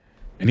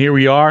And here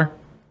we are,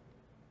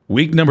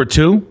 week number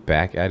 2.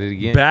 Back at it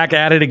again. Back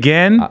at it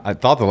again. I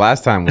thought the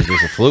last time was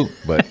just a fluke,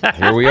 but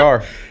here we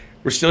are.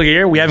 We're still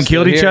here. We haven't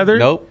killed each other.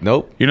 Nope. You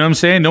know what I'm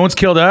saying? No one's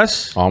killed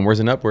us. Onwards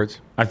and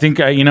upwards. I think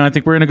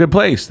we're in a good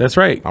place. That's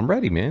right. I'm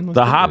ready, man.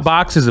 The hot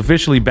box is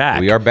officially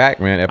back. We are back,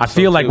 man. I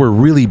feel like we're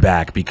really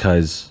back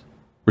because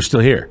we're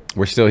still here.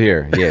 We're still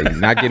here. Yeah, you're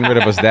not getting rid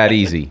of us that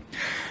easy.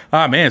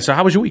 Ah, man. So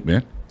how was your week,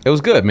 man? It was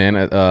good, man.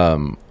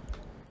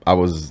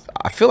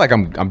 I feel like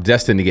I'm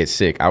destined to get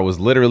sick. I was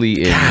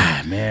literally in.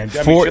 God, man.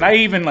 Should I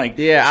even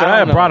Yeah, should I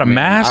have brought a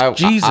mask?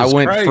 Jesus I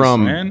went Christ,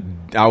 from. man.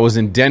 I was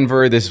in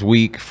Denver this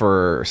week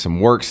for some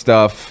work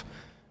stuff.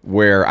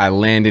 Where I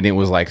landed, it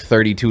was like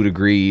 32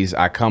 degrees.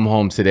 I come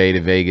home today to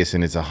Vegas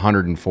and it's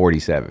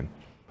 147.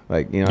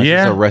 Like, it's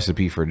just a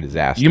recipe for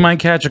disaster. You might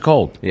catch a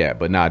cold. Yeah,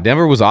 but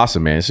Denver was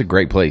awesome, man. It's a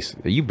great place.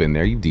 You've been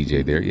there. You've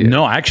DJ'd there. Yeah.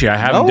 No, actually, I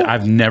haven't. No?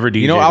 I've never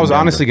DJ'd. I was in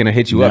Denver. honestly going to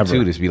hit you up,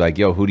 too, to be like,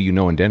 yo, who do you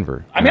know in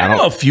Denver? I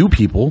know a few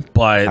people,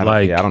 but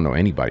I don't know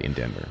anybody in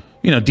Denver.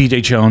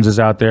 DJ Jones is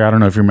out there. I don't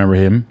know if you remember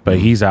him, but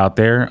he's out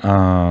there.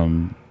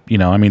 They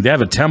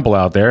have a temple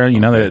out there.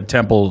 The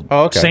temple,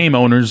 same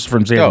owners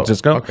from San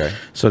Francisco. Okay.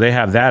 So they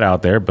have that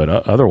out there, but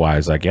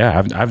otherwise,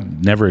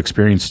 I've never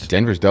experienced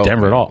Denver's dope,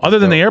 Denver at all, other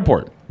than the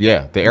airport.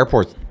 Yeah, the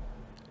airport's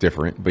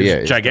different, but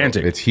it's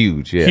gigantic. It's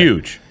huge. Yeah,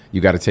 huge. You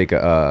got to take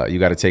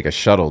a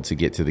shuttle to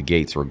get to the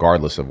gates,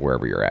 regardless of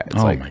wherever you're at. It's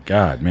my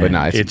God, man!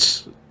 But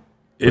it's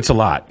a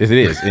lot. It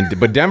is,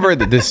 but Denver,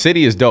 the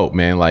city is dope,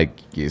 man. Like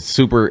it's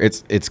super.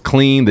 It's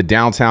clean. The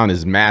downtown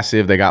is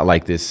massive. They got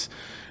like this.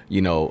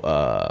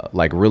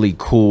 Like really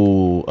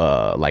cool,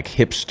 like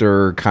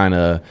hipster kind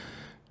of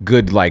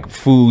good, like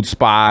food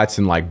spots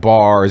and like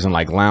bars and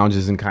like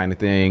lounges and kind of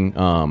thing.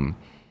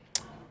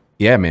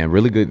 Yeah, man,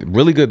 really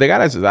good. They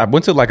got us. I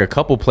went to like a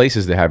couple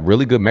places that have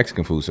really good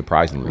Mexican food,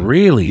 surprisingly.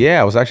 Really?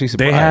 Yeah, I was actually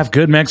surprised. They have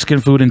good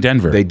Mexican food in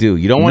Denver. They do.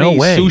 You don't want to eat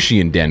sushi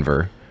in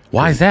Denver.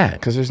 Why is that?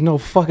 Because there's no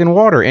fucking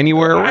water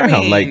anywhere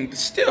around.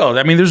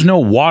 There's no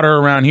water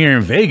around here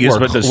in Vegas,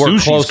 but the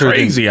sushi's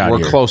crazy out here.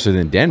 We're closer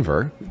than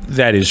Denver.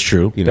 That is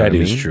true. That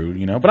is true.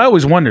 But I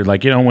always wondered,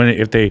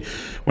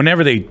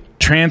 whenever they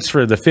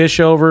transfer the fish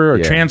over or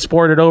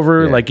transport it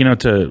over,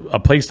 to a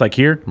place like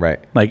here, right?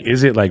 Like,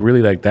 is it like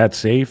really like that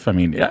safe? I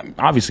mean,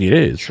 obviously it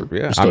is. Sure,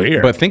 yeah, we're still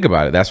here. But think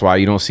about it. That's why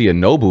you don't see a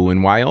Nobu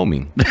in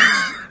Wyoming. You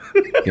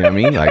know what I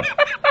mean? Like.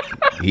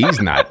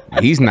 He's not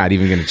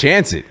even going to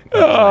chance it.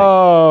 You're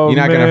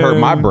not going to hurt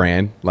my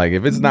brand. Like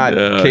if it's not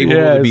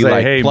capable to be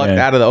plucked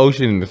out of the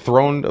ocean and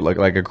thrown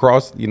like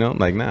across,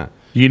 nah.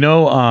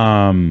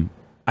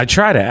 I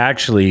try to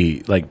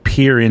actually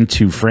peer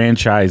into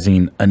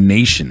franchising a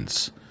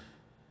nations,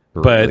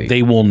 but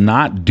they will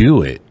not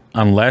do it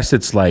unless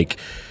it's like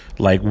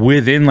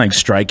within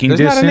striking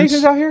distance. There's not a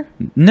Nations out here?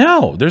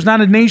 No, there's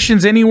not a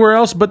Nations anywhere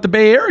else but the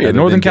Bay Area,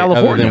 Northern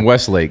California. Other than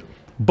Westlake.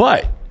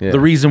 But the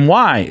reason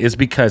why is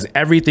because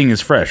everything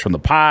is fresh, from the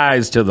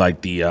pies to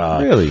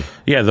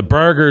the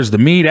burgers, the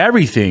meat,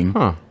 everything.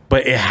 Huh.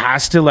 But it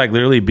has to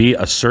literally be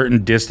a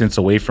certain distance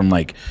away from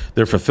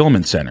their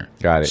fulfillment center.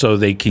 Got it. So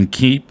they can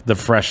keep the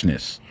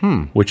freshness,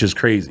 which is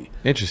crazy.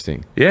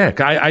 Interesting. Yeah,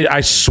 I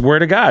swear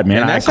to God, man,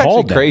 and that's I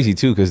called actually crazy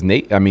too, because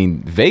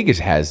Vegas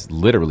has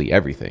literally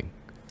everything.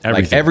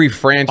 Everything. Like every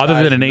franchise,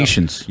 other than the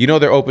Nations.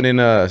 They're opening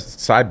a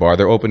sidebar.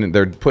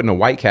 They're putting a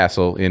White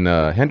Castle in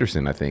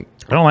Henderson, I think.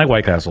 I don't like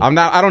White Castle.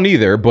 I don't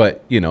either,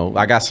 but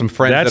I got some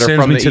friends that are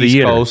from the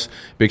East Coast.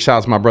 Big shout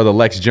out to my brother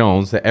Lex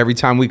Jones. That every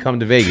time we come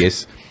to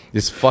Vegas,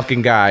 this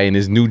fucking guy in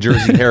his New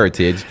Jersey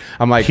heritage,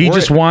 I'm like, he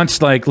just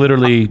wants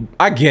literally.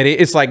 I get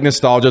it. It's like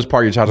nostalgia is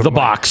part of your childhood. The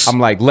box. I'm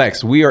like,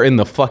 Lex, we are in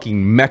the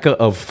fucking mecca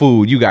of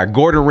food. You got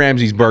Gordon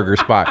Ramsay's burger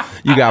spot.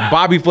 You got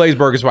Bobby Flay's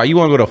burger spot. You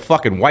want to go to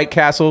fucking White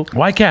Castle?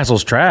 White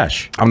Castle's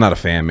trash. I'm not a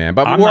fan, man.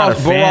 But we're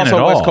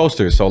also West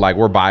Coasters, so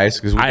we're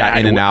biased because we got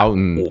In-N-Out,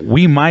 and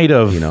we might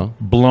have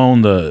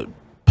blown the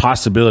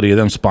possibility of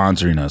them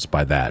sponsoring us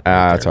by that.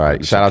 That's all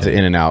right. Shout out to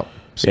In-N-Out.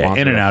 Yeah,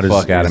 In-N-Out is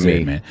fuck out of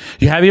me, man.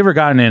 Have you ever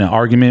gotten in an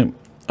argument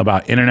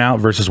about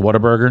In-N-Out versus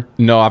Whataburger?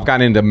 No, I've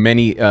gotten into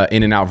many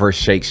In-N-Out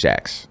versus Shake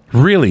Shacks.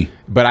 Really?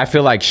 But I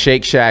feel like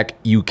Shake Shack,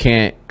 you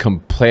can't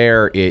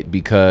compare it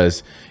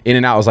because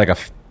In-N-Out is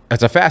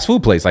it's a fast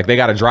food place. Like they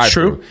got to drive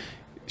through.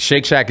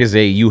 Shake Shack is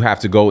you have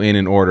to go in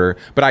and order.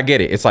 But I get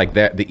it. It's like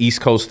that. The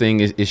East Coast thing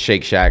is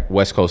Shake Shack.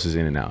 West Coast is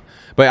In-N-Out.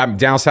 But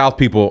down south,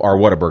 people are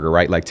Whataburger,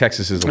 right? Like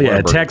Texas is a Whataburger.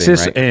 Yeah,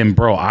 Texas. Thing, right? And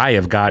bro, I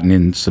have gotten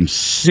in some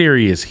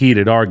serious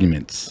heated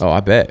arguments. Oh, I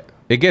bet.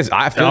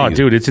 I feel you.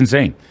 Dude, it's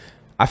insane.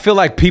 I feel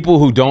like people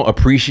who don't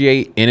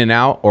appreciate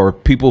In-N-Out, or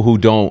people who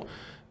don't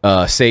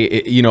say,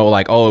 it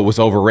was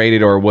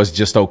overrated or it was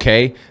just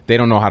okay, they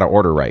don't know how to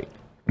order right.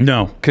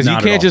 No, because you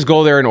can't just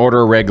go there and order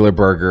a regular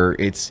burger.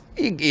 It's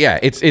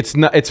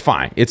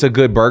fine. It's a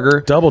good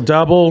burger.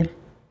 Double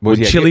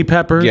with chili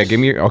peppers. Yeah, give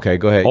me okay,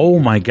 go ahead. Oh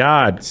my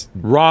God.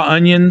 Raw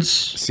onions.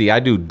 See, I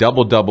do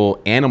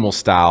double animal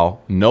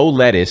style, no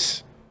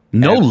lettuce.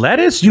 No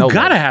lettuce? You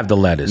gotta have the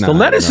lettuce. The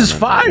lettuce is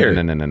fire.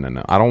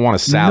 No. I don't want a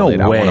salad.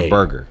 I want a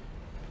burger.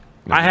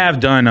 I have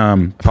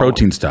done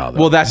protein style, though.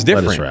 Well, that's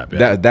different. Lettuce wrap,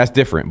 yeah. That's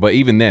different. But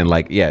even then,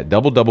 like, yeah,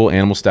 double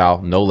animal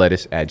style, no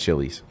lettuce, add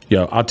chilies.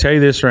 Yo, I'll tell you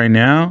this right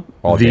now.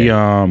 All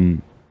day.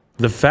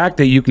 The fact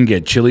that you can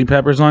get chili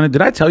peppers on it.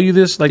 Did I tell you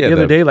this the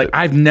other day? Like,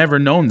 I've never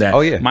known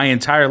that my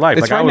entire life.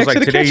 It's like, right I was next like to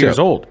the today ketchup. years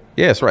old.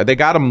 Yeah, that's right. They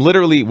got them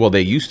literally. Well, they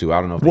used to. I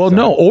don't know. If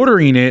Well,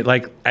 ordering it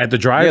like at the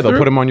drive-thru. Yeah, they'll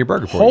put them on your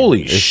burger for Holy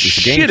you. It's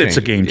shit, it's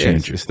a game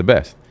changer. It's the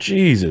best.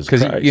 Jesus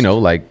Christ. Because, you know,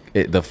 like,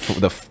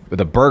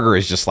 the burger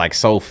is just, like,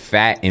 so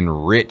fat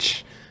and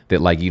rich that,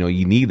 like, you know,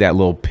 you need that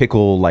little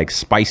pickle, like,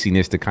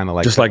 spiciness to kind of,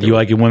 like. Just like you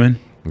like your women?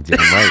 Damn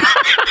right.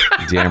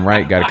 Damn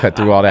right. Got to cut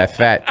through all that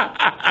fat.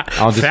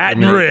 Fat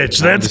and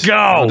rich. Let's go.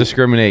 I'll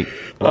discriminate.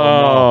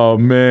 Oh,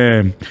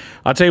 man.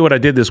 I'll tell you what I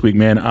did this week,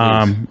 man.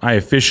 I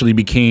officially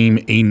became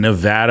a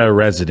Nevada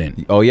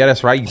resident. Oh, yeah,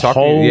 that's right. You talked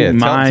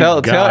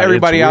tell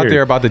everybody out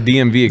there about the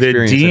DMV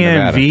experience. The in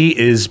Nevada. DMV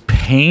is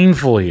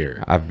painful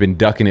here. I've been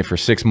ducking it for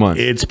 6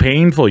 months. It's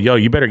painful. Yo,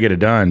 you better get it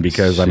done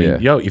because, I mean,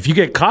 if you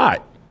get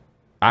caught,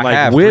 I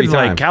have with 3 times.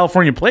 like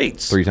California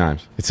plates. 3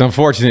 times. It's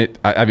unfortunate.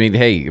 I mean,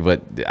 hey,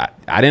 but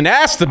I didn't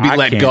ask to be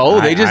let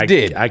go. They just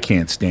did. I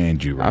can't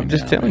stand you right now. I'm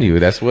just telling you,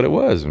 that's what it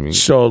was. I mean,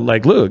 so,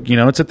 like, look, you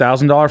know, it's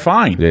 $1,000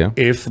 fine. Yeah.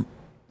 If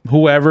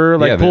whoever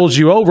pulls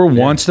you over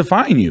wants to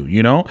fine you,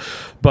 you know.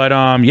 But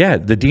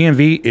the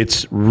DMV,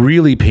 it's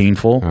really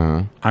painful.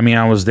 I mean,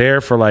 I was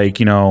there for like,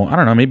 you know, I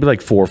don't know, maybe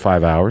like 4 or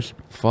 5 hours.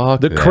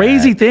 Fuck. The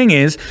crazy thing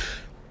is,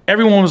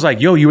 everyone was like,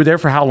 yo, you were there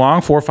for how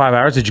long? 4 or 5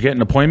 hours? Did you get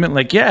an appointment?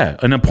 Like, yeah.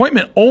 An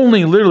appointment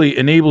only literally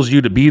enables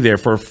you to be there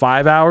for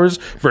 5 hours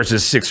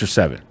versus 6 or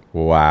 7.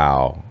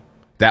 Wow.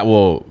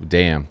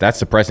 That's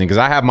depressing because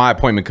I have my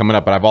appointment coming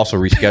up, but I've also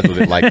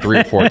rescheduled it like 3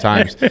 or 4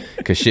 times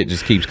because shit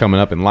just keeps coming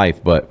up in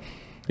life. But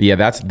yeah,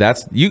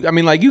 that's you. I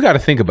mean, like, you got to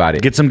think about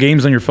it. Get some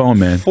games on your phone,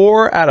 man.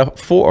 4 out of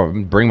 4.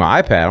 Bring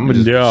my iPad. I'm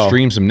gonna just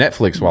stream some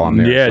Netflix while I'm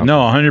there. Yeah, no,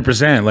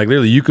 100%. Like,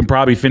 literally, you can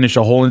probably finish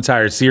a whole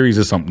entire series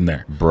or something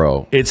there,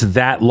 bro. It's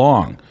that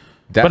long.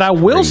 That's but I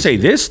will say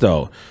this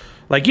though,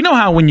 like, you know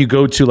how when you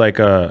go to like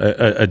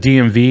a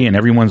DMV and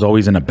everyone's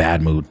always in a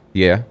bad mood.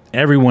 Yeah,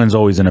 everyone's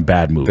always in a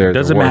bad mood. They're it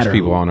doesn't the worst matter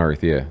people who. on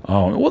earth. Yeah.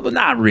 Oh well,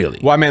 not really.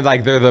 Well, I mean,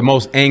 like, they're the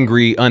most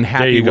angry,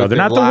 unhappy. There you go. With they're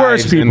their not the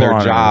worst people in their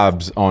on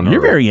jobs earth. on.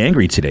 You're earth. very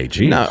angry today,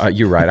 G. No,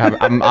 you're right.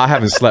 I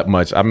haven't slept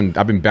much.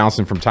 I've been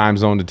bouncing from time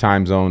zone to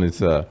time zone.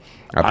 It's I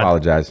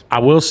apologize. I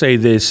will say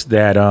this,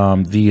 that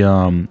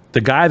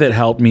the guy that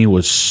helped me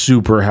was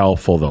super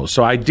helpful though.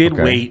 So I did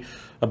wait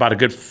about a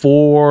good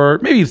 4,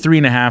 maybe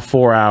 3.5,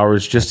 4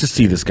 hours just to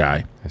see this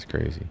guy. That's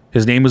crazy.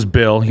 His name was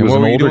Bill. He was what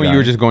an were you older doing? guy. You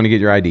were just going to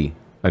get your ID.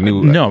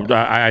 No,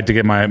 I had to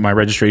get my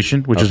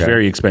registration, which is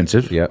very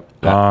expensive. Yep.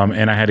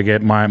 And I had to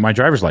get my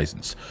driver's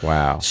license.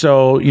 Wow.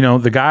 So, you know,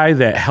 the guy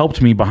that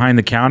helped me behind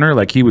the counter,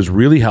 like, he was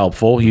really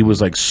helpful. He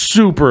was like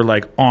super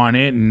like on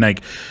it, and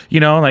like, you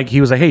know, like, he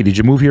was like, hey, did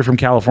you move here from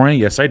California?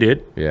 Yes, I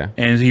did. Yeah.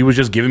 And he was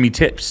just giving me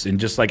tips and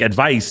just like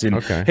advice and,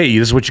 Okay. hey,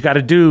 this is what you got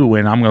to do,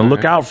 and I'm going to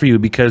look out for you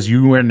because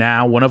you are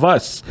now one of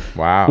us.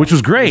 Wow. Which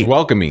was great. It was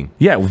welcoming.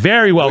 Yeah,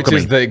 very welcoming.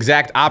 Which is the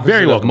exact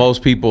opposite of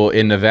most people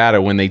in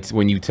Nevada when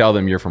you tell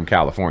them you're from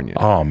California.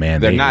 Oh man,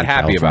 they're not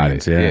happy about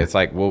it. Yeah. It's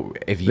like, well,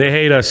 if they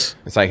hate us,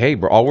 it's like, hey,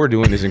 bro, all we're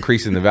doing is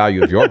increasing the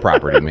value of your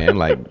property, man.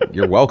 Like,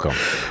 you're welcome.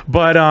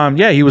 But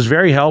he was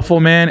very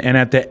helpful, man. And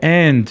at the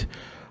end,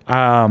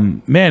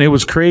 man, it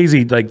was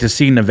crazy, like, to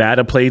see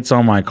Nevada plates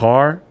on my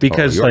car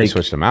because you already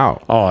switched them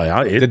out.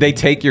 Did they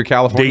take your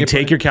California? They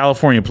take your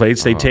California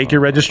plates. They take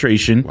your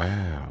registration.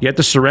 Wow. You have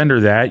to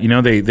surrender that. You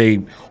know, they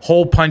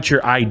hole punch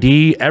your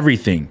ID,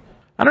 everything.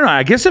 I don't know.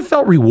 I guess it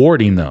felt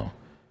rewarding though.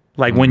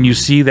 Like when you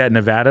see that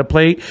Nevada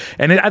plate.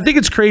 And I think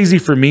it's crazy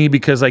for me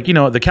because, like, you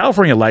know, the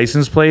California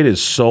license plate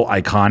is so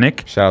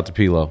iconic. Shout out to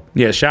Pilo.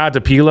 Yeah, shout out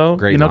to Pilo.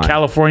 Great You know, line.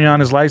 California on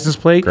his license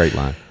plate. Great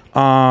line.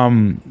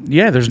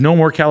 Yeah, there's no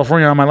more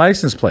California on my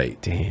license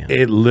plate. Damn.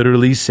 It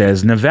literally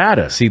says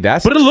Nevada. See,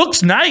 but it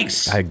looks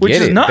nice. I get which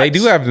is it. nuts.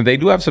 They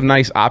do have some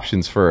nice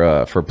options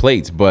for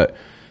plates, but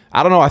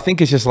I don't know. I think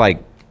it's just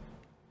like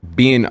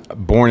being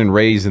born and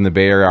raised in the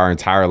Bay Area our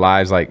entire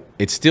lives. Like,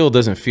 it still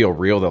doesn't feel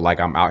real that, like,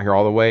 I'm out here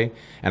all the way.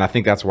 And I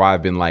think that's why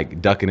I've been,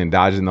 like, ducking and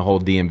dodging the whole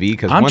DMV.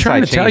 Because I'm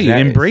trying to tell you,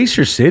 embrace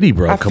your city,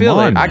 bro. Come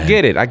on, I man.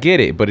 get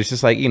it. But it's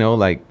just like, you know,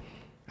 like,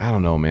 I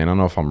don't know, man. I don't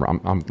know if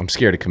I'm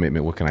scared of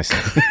commitment. What can I say?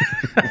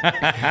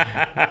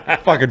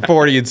 Fucking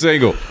 40 and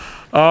single.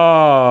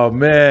 Oh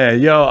man,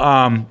 yo,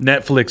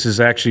 Netflix is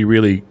actually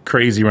really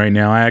crazy right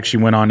now. I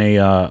actually went on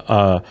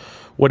a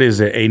what is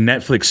it? A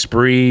Netflix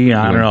spree?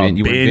 I don't know.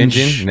 You went binge.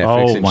 binging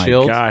Netflix Oh and my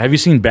chilled? god, have you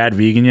seen Bad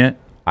Vegan yet?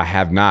 I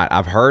have not.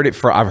 I've heard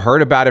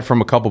about it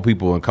from a couple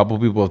people, and a couple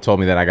people have told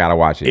me that I gotta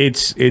watch it.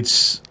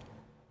 It's.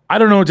 I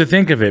don't know what to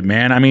think of it,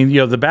 man. I mean, you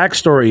know, the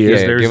backstory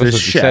is there's this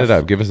chef. Set it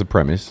up. Give us the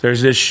premise.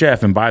 There's this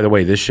chef, and by the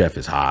way, this chef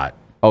is hot.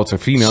 Oh, it's a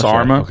female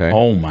Sarma. chef. Okay.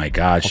 Oh my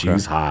god,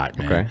 she's hot,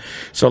 man. Okay.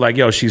 So like,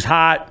 yo, she's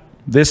hot.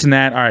 this and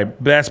that. All right,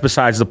 but that's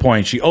besides the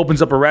point. She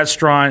opens up a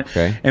restaurant,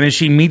 Okay. and then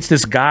she meets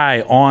this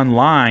guy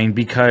online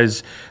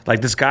because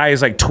like this guy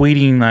is like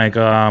tweeting like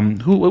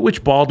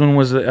which Baldwin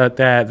was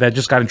that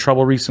just got in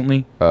trouble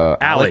recently?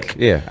 Alec.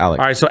 Yeah, Alec.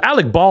 All right, so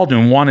Alec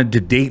Baldwin wanted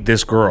to date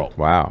this girl.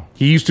 Wow.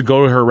 He used to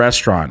go to her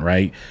restaurant,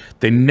 right?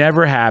 They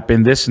never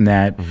happened, this and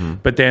that.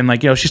 But then,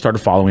 like, she started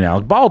following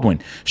Alec Baldwin.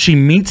 She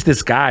meets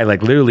this guy,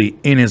 like, literally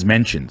in his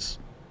mentions.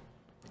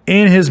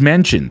 In his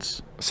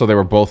mentions. So they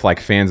were both like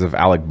fans of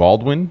Alec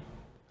Baldwin?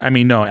 I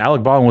mean, no,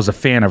 Alec Baldwin was a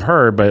fan of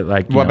her, but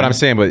like, Well, but I'm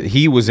saying, but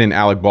he was in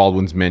Alec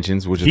Baldwin's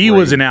mentions, which is he great.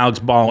 was in Alex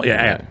Baldwin.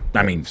 Yeah,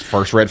 I mean,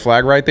 First red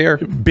flag right there.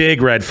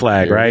 big red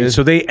flag, There it right? is.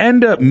 So they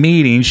end up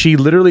meeting. She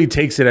literally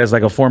takes it as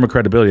like a form of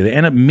credibility. They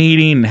end up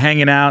meeting and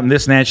hanging out and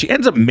this and that. She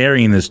ends up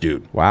marrying this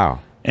dude. Wow.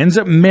 Ends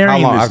up marrying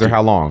How long? this After dude.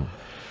 how long?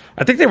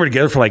 I think they were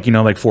together for like,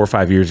 like 4 or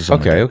 5 years or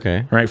something. Okay, like that.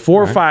 okay. Right?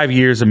 4 or 5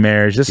 years of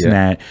marriage, this and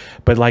Yeah. that.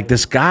 But like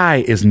this guy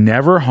is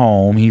never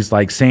home. He's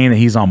like saying that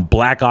he's on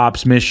black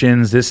ops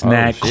missions, this and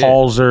that, shit.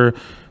 calls her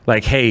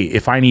like, hey,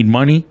 if I need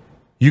money,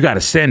 you got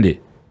to send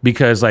it.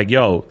 Because like,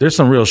 yo, there's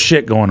some real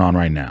shit going on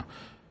right now.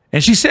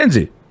 And she sends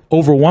it.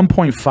 Over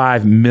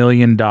 $1.5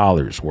 million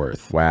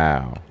worth.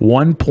 Wow.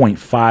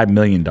 $1.5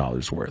 million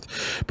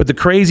worth. But the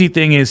crazy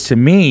thing is, to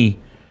me,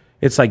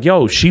 it's like,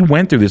 yo, she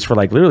went through this for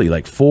like literally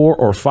like 4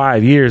 or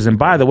 5 years. And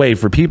by the way,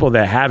 for people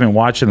that haven't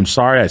watched it, I'm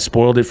sorry I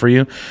spoiled it for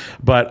you.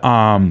 But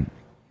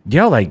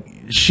yo, like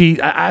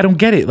I don't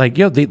get it. Like,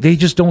 yo, they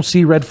just don't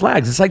see red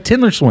flags. It's like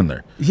Tinder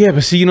Swindler. Yeah,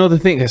 but see, the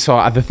thing.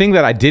 So the thing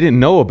that I didn't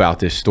know about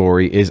this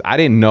story is I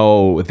didn't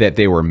know that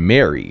they were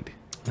married.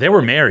 They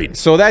were married.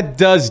 So that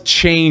does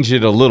change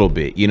it a little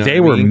bit, They They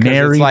were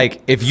married, It's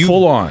like if you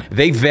full on.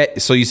 they vet.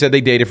 So you said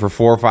they dated for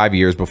 4 or 5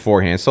 years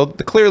beforehand. So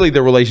clearly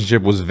the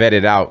relationship was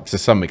vetted out to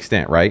some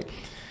extent, right?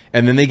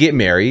 And then they get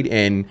married,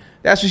 and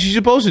that's what you're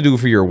supposed to do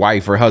for your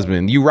wife or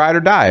husband. You ride or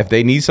die. If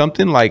they need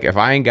something, like if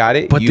I ain't got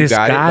it, But you this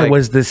got guy it. Like,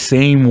 was the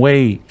same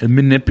way,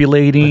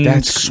 manipulating, But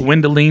that's-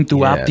 swindling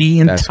throughout yeah,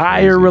 the that's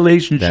entire crazy.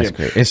 relationship. That's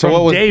crazy. And so From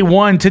what was- day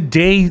one to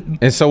day.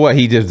 and so what?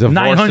 He just divorces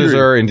 900.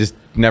 her and just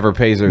never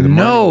pays her the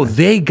money. No,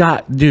 they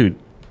got, dude.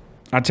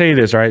 I'll tell you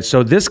this, all right?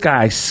 So this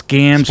guy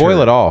scams Spoil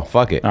her. it all.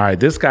 Fuck it. All right,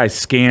 this guy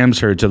scams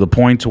her to the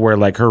point to where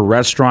like her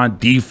restaurant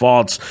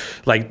defaults.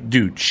 Like,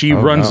 dude, she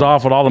runs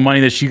off with all the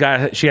money that she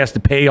got. She has to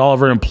pay all of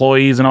her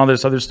employees and all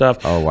this other stuff.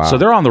 Oh, wow. So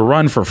they're on the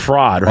run for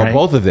fraud, right? Oh,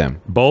 both of them.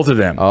 Both of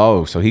them.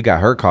 Oh, so he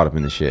got her caught up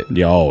in the shit.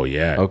 Oh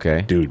yeah.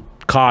 Okay. Dude,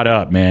 caught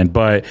up, man.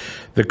 But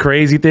the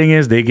crazy thing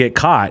is, they get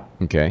caught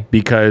Okay.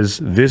 because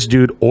this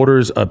dude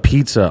orders a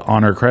pizza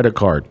on her credit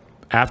card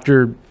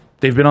after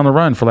they've been on the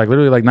run for like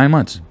literally like 9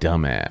 months.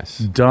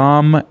 Dumbass.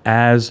 Dumb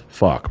as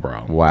fuck,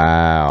 bro.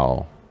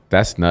 Wow.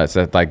 That's nuts.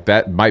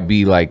 That might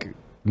be like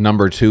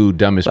number 2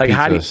 dumbest Like,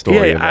 how do pizza story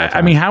yeah, of all I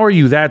time. mean, how are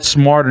you that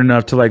smart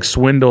enough to like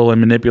swindle and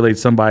manipulate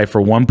somebody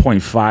for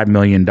 $1.5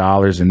 million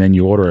and then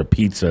you order a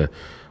pizza,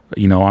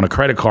 on a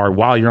credit card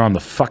while you're on the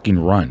fucking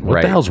run?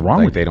 What the hell's wrong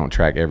like with they you? don't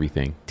track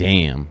everything.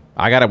 Damn.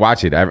 I gotta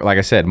watch it. Like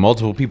I said,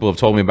 multiple people have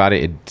told me about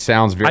it. It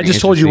sounds very. I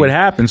just told you what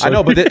interesting. happened. So. I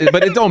know, but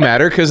it don't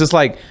matter because it's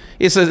like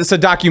it's a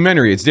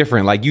documentary. It's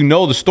different. Like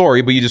the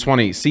story, but you just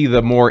want to see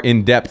the more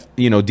in depth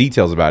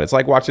details about it. It's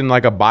like watching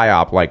like a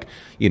biop, like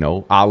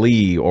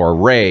Ali or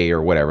Ray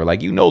or whatever. Like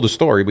the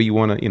story, but you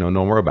want to know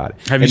more about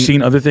it. Have you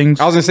seen other things?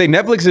 I was gonna say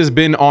Netflix has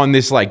been on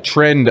this like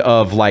trend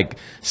of like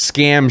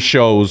scam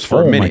shows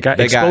for a minute. Oh my God,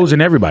 They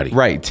exposing everybody.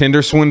 Right,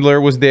 Tinder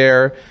Swindler was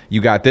there.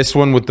 You got this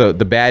one with the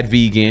bad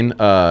vegan,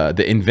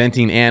 the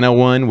Inventing Anna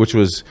one, which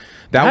was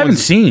that I haven't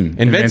one's- seen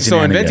Inventing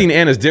Anna Inventing yet.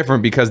 Anna is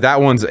different because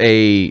that one's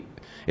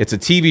it's a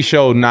TV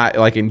show, not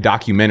like in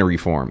documentary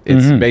form.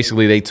 It's Mm-hmm.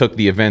 basically they took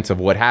the events of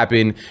what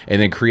happened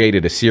and then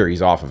created a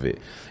series off of it.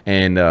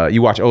 And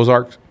you watch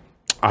Ozark?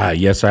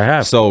 Yes, I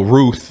have. So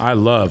Ruth, I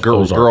love girl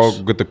Ozarks.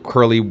 with the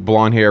curly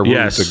blonde hair, Ruth,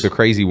 Yes. the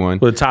crazy one.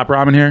 With the top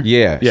ramen here?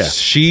 Yeah, Yeah.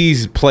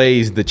 She's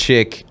plays the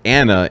chick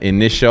Anna in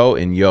this show,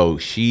 and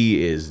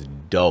she is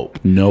dope.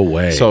 No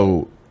way.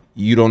 So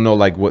you don't know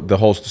like what the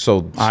whole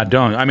I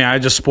don't. I mean, I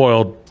just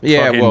spoiled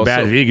yeah, fucking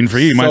bad vegan for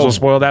you. You might as well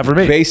spoil that for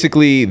me.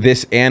 Basically,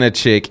 this Anna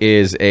chick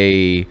is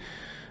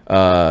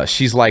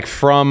she's like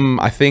from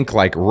I think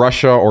like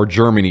Russia or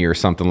Germany or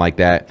something like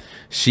that.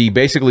 She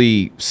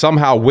basically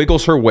somehow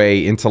wiggles her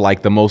way into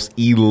like the most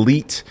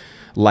elite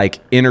like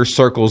inner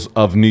circles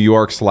of New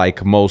York's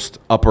like most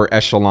upper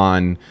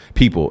echelon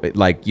people,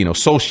 like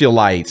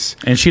socialites.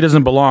 And she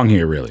doesn't belong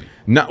here, really.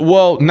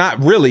 Not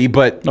really,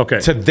 but Okay.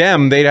 to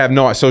them they'd have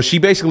no. So she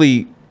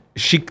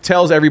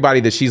tells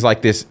everybody that she's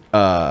like this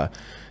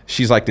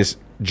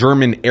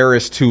German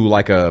heiress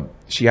to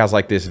she has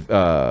like this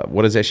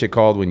what is that shit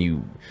called when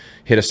you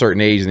hit a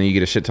certain age and then you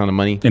get a shit ton of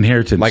money?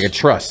 Inheritance. Like a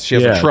trust. She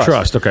has Yeah, a trust.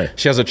 trust, okay.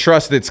 She has a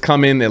trust that's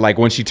come in that like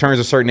when she turns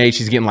a certain age,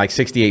 she's getting like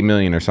 68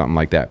 million or something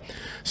like that.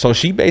 So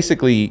she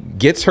basically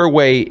gets her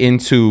way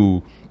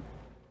into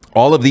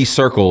all of these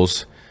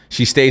circles.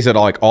 She stays at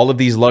like all of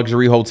these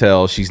luxury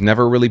hotels. She's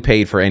never really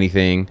paid for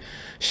anything.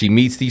 She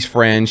meets these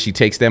friends. She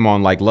takes them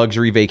on like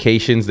luxury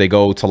vacations. They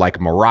go to like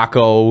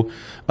Morocco.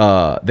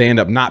 They end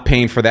up not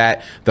paying for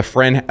that. The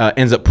friend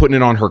ends up putting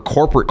it on her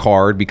corporate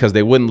card because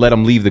they wouldn't let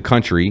them leave the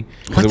country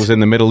because it was in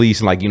the Middle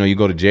East. And like, you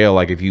go to jail.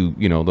 Like if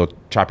they'll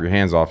chop your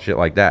hands off, shit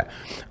like that.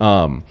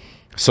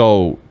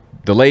 So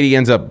the lady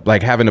ends up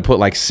like having to put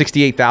like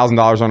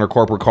 $68,000 on her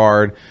corporate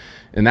card.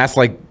 And that's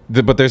like,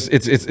 but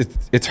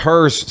it's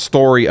her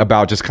story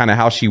about just kind of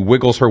how she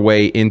wiggles her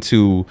way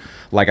into,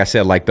 like I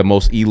said, like the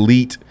most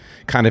elite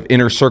kind of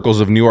inner circles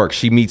of New York.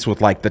 She meets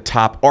with like the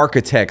top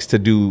architects to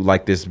do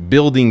like this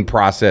building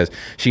process.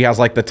 She has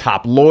like the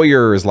top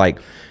lawyers, like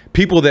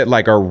people that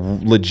like are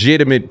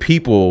legitimate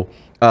people,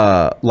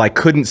 like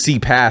couldn't see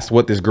past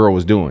what this girl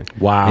was doing.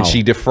 Wow. And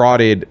she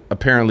defrauded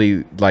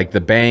apparently like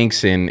the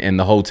banks and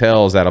the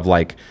hotels out of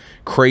like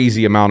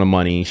crazy amount of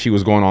money. She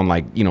was going on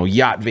like,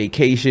 yacht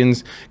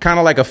vacations, kind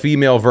of like a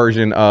female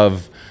version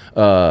of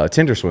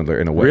Tinder swindler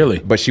in a way. Really?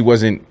 But she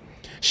wasn't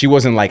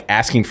like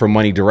asking for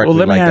money directly. Well,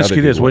 let me like ask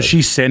you this. Was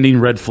she sending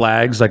red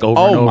flags like over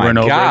and over and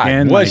over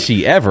again? Was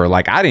she ever?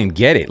 Like, I didn't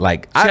get it.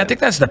 Like, I think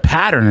that's the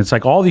pattern. It's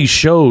like all these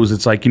shows,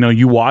 it's like,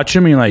 you watch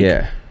them and you're like,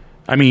 yeah.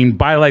 I mean,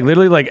 by like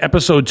literally like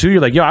episode 2,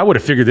 you're like, yo, I would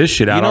have figured this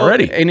shit out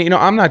already. And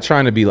I'm not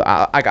trying to be like,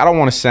 I don't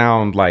want to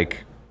sound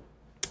like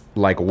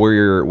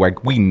we're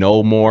like we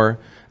know more.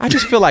 I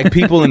just feel like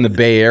people in the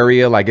Bay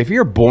Area, like if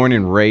you're born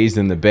and raised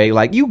in the Bay,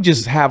 like you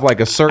just have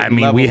like a certain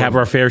level. We have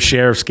our fair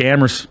share of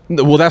scammers.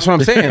 Well, that's what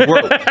I'm saying.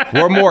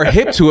 We're more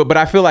hip to it, but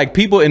I feel like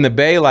people in the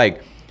Bay,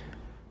 like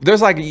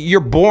there's like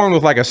you're born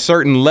with like a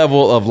certain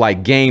level of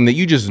like game that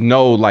you just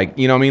know, like,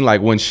 you know what I mean?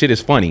 Like when shit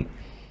is funny.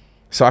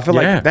 So I feel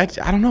like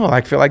that, I don't know.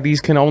 I feel like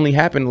these can only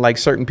happen to like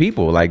certain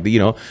people, like,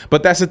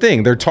 but that's the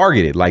thing. They're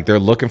targeted. Like they're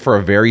looking for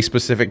a very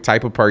specific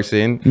type of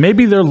person.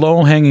 Maybe they're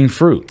low hanging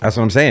fruit. That's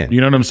what I'm saying.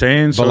 You know what I'm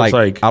saying? So but it's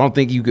like, I don't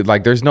think you could,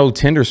 like, there's no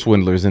Tinder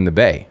swindlers in the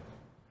Bay.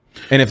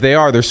 And if they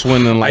are, they're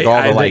swindling like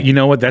all the like. You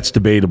know what? That's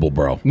debatable,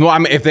 bro. No, I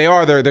mean, if they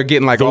are, they're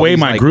getting like the all way these,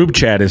 my like, group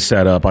chat is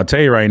set up. I'll tell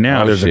you right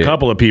now, there's a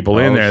couple of people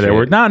in there that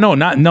were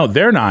no,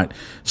 they're not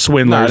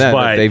swindlers,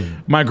 but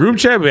my group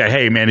chat.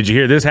 Hey, man, did you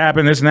hear this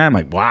happen? This and that. I'm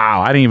like,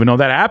 wow, I didn't even know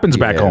that happens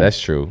back home. That's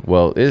true.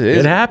 Well,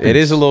 it happens. It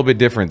is a little bit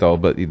different though,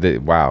 but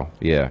wow,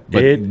 yeah.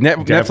 But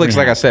Netflix,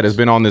 like I said, has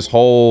been on this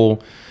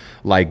whole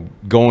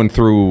like going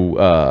through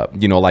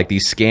like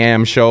these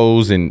scam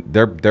shows, and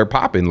they're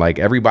popping. Like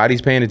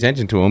everybody's paying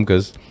attention to them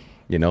because.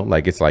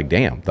 Like it's like,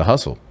 damn, the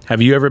hustle.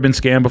 Have you ever been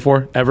scammed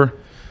before? Ever?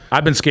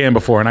 I've been scammed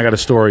before, and I got a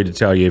story to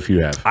tell you if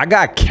you have. I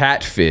got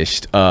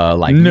catfished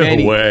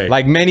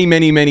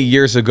many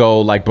years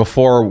ago, like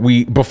before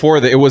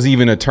it was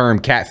even a term,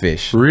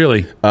 catfish.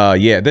 Really?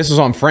 Yeah, this was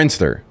on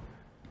Friendster.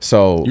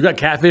 So you got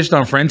catfished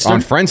on Friendster?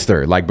 On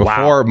Friendster, like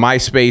before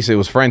MySpace, it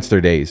was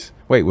Friendster days.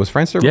 Wait, was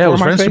Friendster? Yeah, it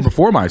was Friendster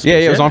before MySpace. Yeah,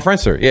 it was on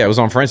Friendster. Yeah, it was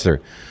on Friendster.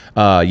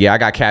 Yeah, I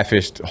got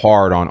catfished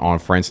hard on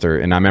Friendster,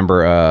 and I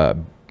remember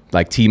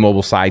like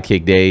T-Mobile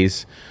Sidekick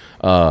days.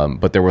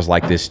 But there was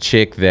like this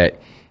chick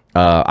that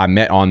I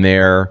met on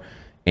there,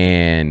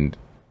 and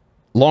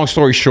long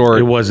story short,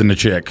 it wasn't a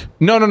chick.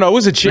 No, it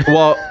was a chick.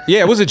 Well,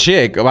 yeah, it was a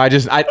chick.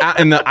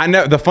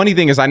 The funny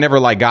thing is, I never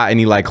like got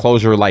any like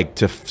closure, like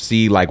to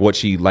see like what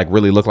she like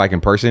really looked like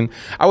in person.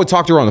 I would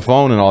talk to her on the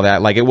phone and all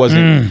that. Like it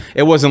wasn't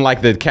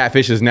like the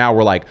catfishes now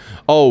were like,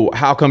 oh,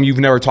 how come you've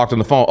never talked on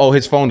the phone? Oh,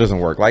 his phone doesn't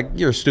work. Like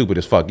you're stupid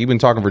as fuck. You've been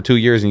talking for 2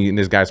 years and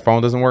this guy's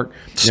phone doesn't work.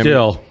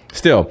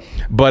 Still,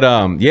 but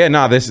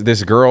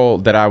this girl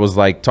that I was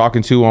like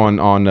talking to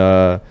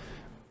on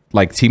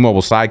like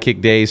T-Mobile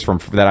Sidekick days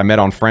that I met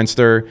on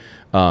Friendster,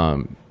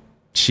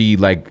 she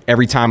like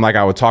every time like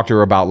I would talk to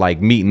her about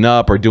like meeting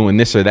up or doing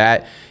this or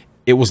that,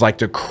 it was like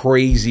the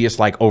craziest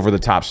like over the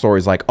top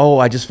stories, like, oh,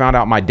 I just found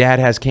out my dad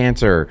has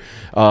cancer,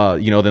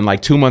 then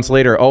like 2 months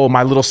later, oh,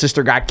 my little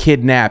sister got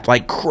kidnapped,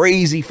 like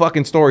crazy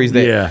fucking stories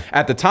that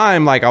at the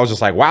time like I was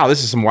just like, wow,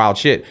 this is some wild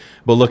shit.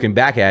 But looking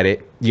back at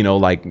it,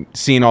 like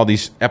seeing all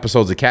these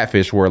episodes of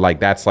Catfish where like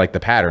that's like the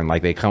pattern,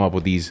 like they come up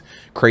with these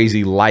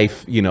crazy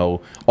life,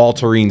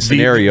 altering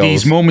scenarios.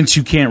 These moments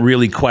you can't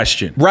really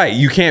question. Right.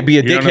 You can't be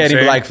a dickhead and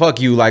be like, fuck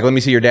you, like let me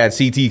see your dad's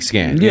CT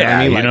scan. You know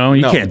what I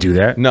mean? You can't do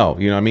that. No,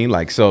 you know what I mean?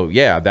 Like, so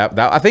yeah, that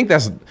I think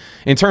that's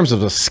in terms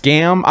of a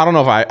scam. I don't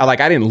know if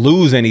I didn't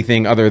lose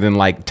anything other than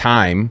like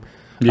time.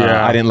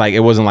 Yeah. I didn't like, it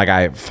wasn't like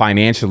I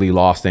financially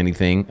lost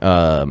anything.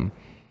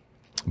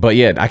 But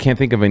yeah, I can't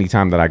think of any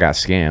time that I got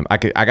scammed.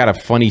 I got a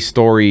funny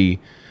story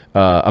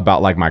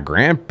about like my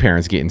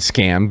grandparents getting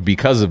scammed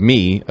because of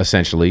me,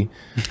 essentially.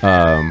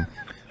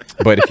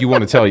 But if you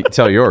want to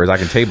tell yours, I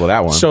can table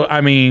that one. So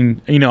I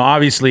mean,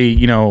 obviously,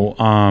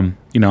 I'm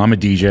a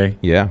DJ.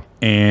 Yeah.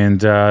 And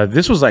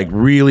this was like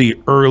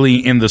really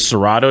early in the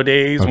Serato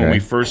days when we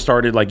first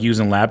started like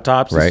using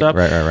laptops and stuff.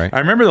 Right. I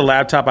remember the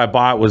laptop I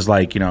bought was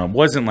like, it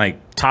wasn't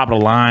like top of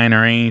the line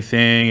or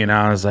anything. And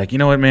I was like, you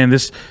know what, man,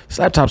 this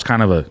laptop's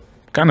kind of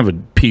a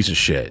piece of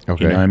shit.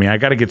 Okay. You know what I mean? I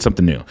got to get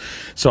something new.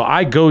 So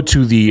I go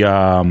to the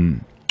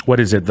what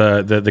is it?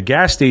 The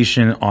gas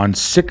station on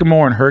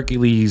Sycamore and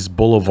Hercules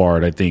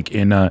Boulevard, I think,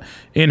 in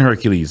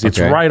Hercules. It's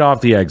right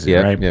off the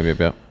exit, right?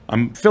 Yeah.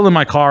 I'm filling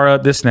my car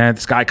up, this and that.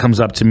 This guy comes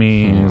up to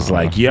me and is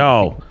like,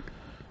 yo,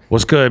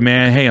 what's good,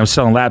 man? Hey, I'm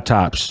selling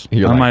laptops.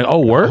 I'm like,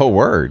 oh, word? Oh,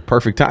 word.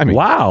 Perfect timing.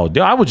 Wow.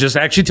 Dude, I was just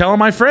actually telling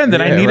my friend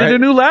that I needed a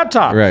new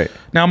laptop. Right.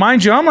 Now,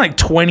 mind you, I'm like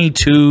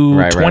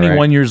 22,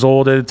 21 years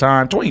old at the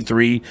time,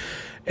 23.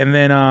 And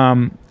then,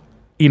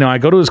 I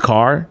go to his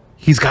car.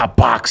 He's got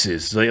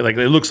boxes. Like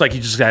it looks like he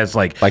just has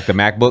like the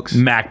MacBooks?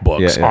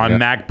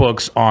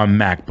 MacBooks on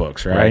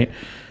MacBooks, right?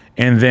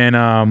 And then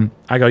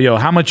I go, yo,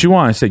 how much you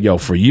want? I said, yo,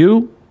 for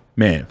you,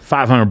 man,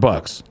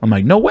 $500. I'm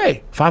like, no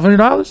way.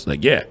 $500?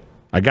 Like, yeah.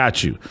 I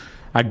got you.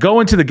 I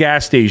go into the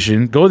gas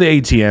station, go to the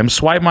ATM,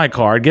 swipe my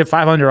card, get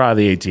 $500 out of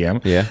the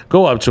ATM. Yeah.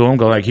 Go up to him,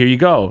 go like, here you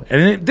go.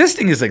 And this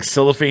thing is like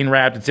cellophane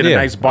wrapped. It's in a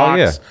nice box.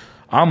 Oh,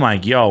 yeah. I'm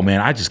like, yo,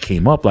 man, I just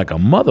came up like a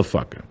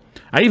motherfucker.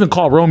 I even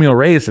called Romeo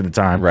Reyes at the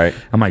time. Right.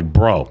 I'm like,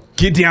 bro,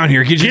 get down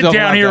here. Get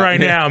down here right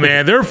now,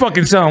 man. They're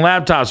fucking selling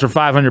laptops for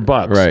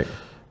 $500. Right.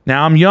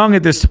 Now I'm young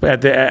at this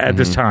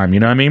this time. You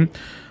know what I mean?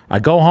 I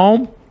go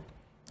home.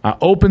 I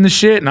open the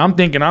shit, and I'm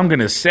thinking I'm going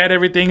to set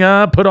everything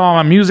up, put all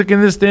my music in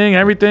this thing,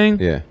 everything.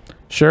 Yeah.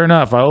 Sure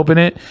enough, I open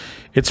it.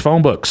 It's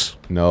phone books.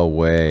 No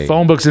way.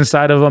 Phone books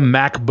inside of a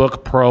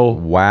MacBook Pro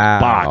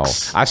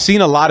box. I've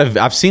seen a lot of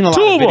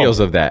videos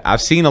of that.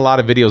 I've seen a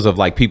lot of videos of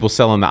like people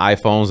selling the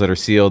iPhones that are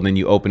sealed, and then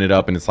you open it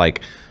up and it's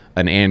like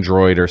an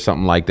Android or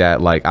something like that.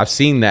 Like I've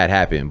seen that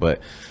happen, but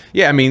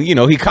yeah, I mean, he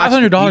caught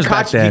 $500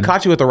 back then. He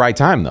caught you at the right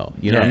time though.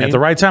 You know what I mean? At the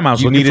right time, I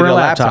was looking for a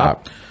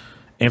laptop.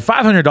 And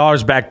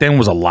 $500 back then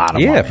was a lot of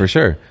money. Yeah, for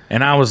sure.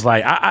 And I was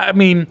like, I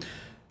mean,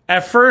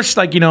 at first,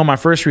 like, my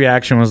first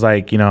reaction was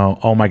like,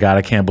 oh my God,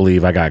 I can't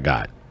believe I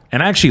got.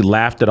 And I actually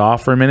laughed it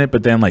off for a minute,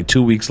 but then like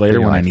 2 weeks later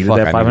when I needed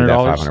that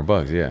 $500,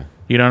 $500, yeah.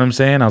 You know what I'm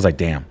saying? I was like,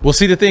 damn. Well,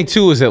 see, the thing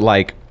too is that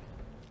like,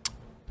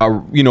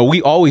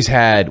 we've always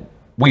had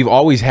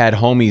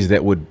homies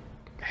that would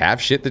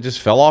have shit that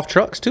just fell off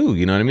trucks too.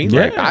 You know what I mean?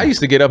 Yeah. Like I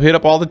used to get hit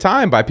up all the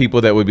time by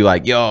people that would be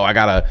like, yo, I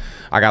got a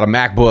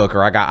MacBook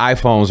or I got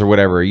iPhones or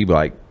whatever. You'd be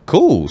like,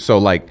 cool. So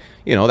like,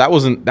 that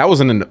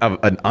wasn't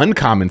an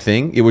uncommon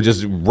thing. It would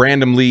just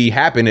randomly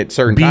happen at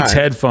certain times. Beats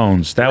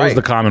headphones. That was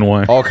the common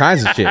one. All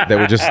kinds of shit that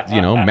would just,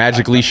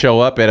 magically show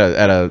up at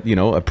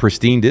a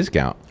pristine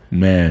discount.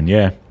 Man,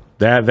 yeah.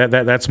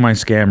 That's my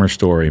scammer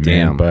story,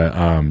 man. Damn.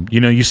 But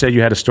you said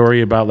you had a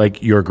story about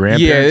like your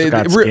grandparents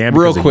got scammed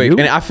real quick. of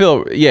you? And I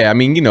feel, I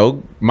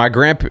mean, my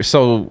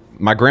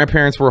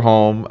grandparents were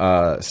home.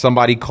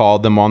 Somebody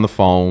called them on the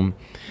phone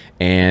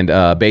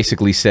and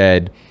basically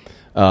said,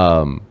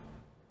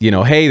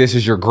 hey, this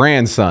is your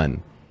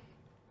grandson.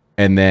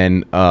 And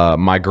then I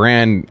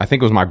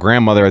think it was my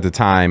grandmother at the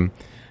time.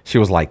 She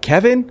was like,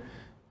 Kevin?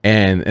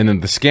 And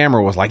then the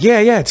scammer was like,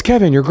 yeah, it's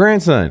Kevin, your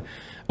grandson.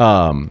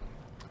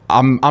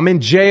 I'm in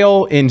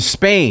jail in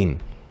Spain,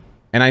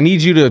 and I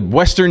need you to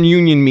Western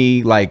Union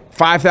me like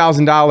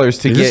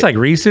 $5,000 to get. Is this like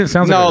recent?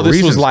 Sounds like a this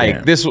recent was like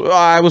scam. this.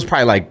 I was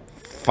probably like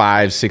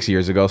 5-6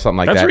 years ago, something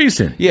like that. That's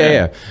recent.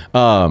 Yeah.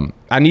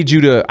 I need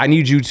you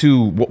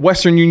to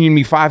Western Union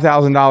me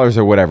 $5,000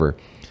 or whatever.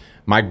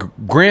 My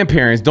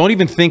grandparents don't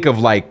even think of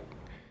like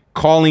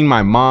calling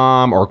my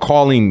mom or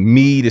calling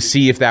me to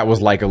see if that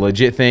was like a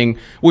legit thing,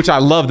 which I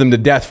love them to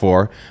death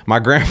for. My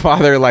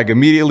grandfather like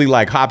immediately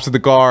like hops in the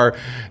car,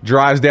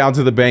 drives down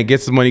to the bank,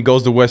 gets the money,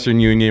 goes to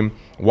Western Union,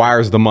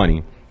 wires the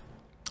money.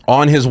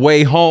 On his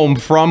way home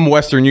from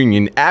Western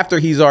Union, after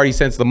he's already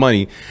sent the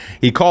money,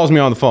 he calls me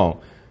on the phone.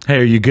 Hey,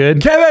 are you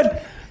good? Kevin!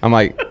 I'm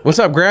like, what's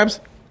up, Gramps?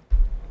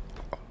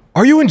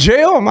 Are you in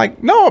jail? I'm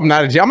like, no, I'm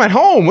not in jail. I'm at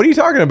home. What are you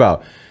talking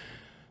about?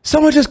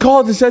 Someone just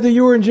called and said that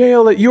you were in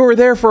jail, that you were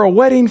there for a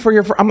wedding for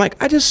your I'm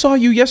like, I just saw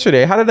you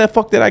yesterday. How did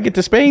I get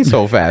to Spain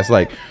so fast?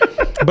 Like,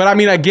 but I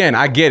mean, again,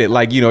 I get it.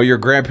 Like, your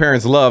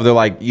grandparents love, they're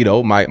like,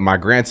 my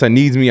grandson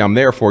needs me. I'm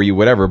there for you,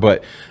 whatever.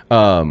 But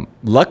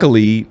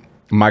luckily,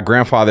 my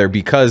grandfather,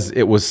 because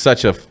it was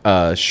such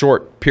a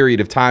short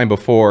period of time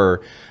before,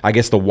 I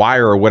guess, the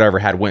wire or whatever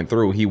had went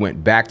through, he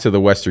went back to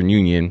the Western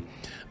Union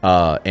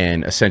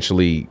and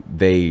essentially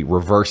they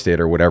reversed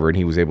it or whatever, and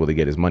he was able to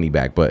get his money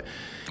back. But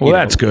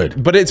that's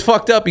good. But it's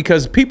fucked up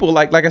because people,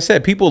 like I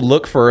said, people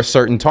look for a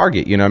certain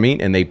target, you know what I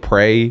mean? And they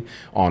prey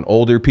on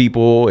older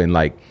people and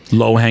like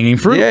low hanging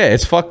fruit. Yeah,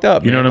 it's fucked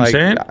up. You know what I'm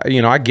saying?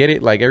 I get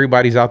it. Like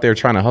everybody's out there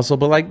trying to hustle,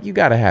 but like you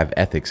got to have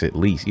ethics at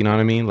least. You know what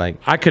I mean? Like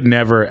I could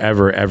never,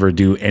 ever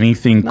do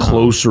anything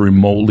close or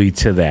remotely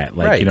to that.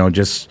 Like,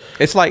 just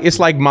it's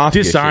like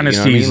mafia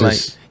dishonesty. Shit, you know what I mean?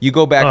 Like you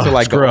go back to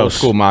like the old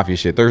school mafia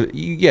shit.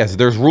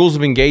 There's rules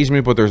of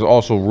engagement, but there's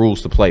also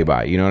rules to play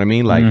by. You know what I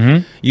mean?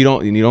 Like you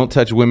don't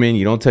touch women,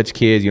 you don't touch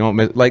kids, you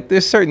don't like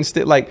there's certain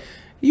like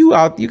you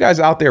guys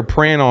out there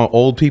preying on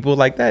old people,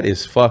 like that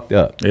is fucked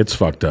up. It's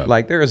fucked up.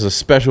 Like there is a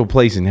special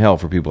place in hell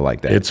for people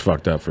like that. It's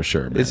fucked up for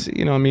sure, man. It's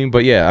you know what I mean?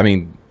 But yeah, I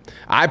mean,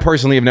 I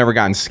personally have never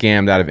gotten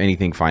scammed out of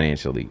anything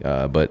financially.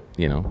 But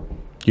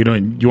You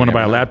want to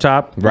buy a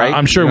laptop? Right.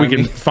 I'm sure we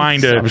can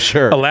find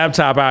a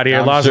laptop out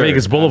here, Las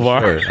Vegas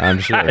Boulevard. I'm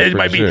sure.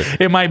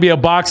 It might be a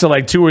box of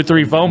like 2 or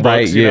 3 phone books.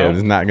 Right, yeah.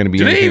 It's not going to be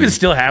Do they even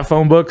still have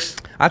phone books?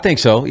 I think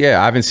so.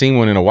 Yeah, I haven't seen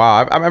one in a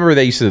while. I remember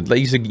you used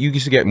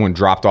to get one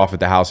dropped off at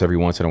the house every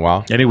once in a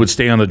while. And it would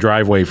stay on the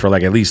driveway for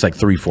like at least like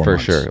 3-4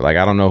 months. For sure. Like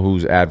I don't know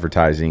who's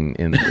advertising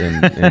in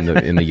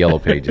the yellow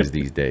pages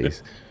these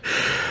days.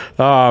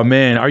 Oh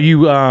man, are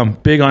you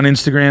big on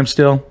Instagram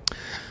still?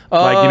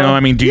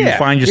 Do you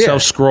find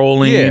yourself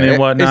scrolling and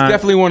whatnot? It's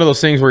definitely one of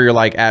those things where you're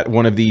like at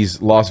one of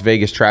these Las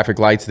Vegas traffic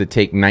lights that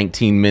take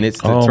 19 minutes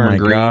to turn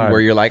green, where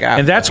you're like,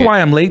 and that's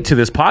why I'm late to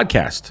this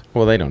podcast.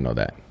 Well, they don't know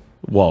that.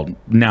 Well,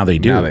 now they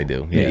do. Now they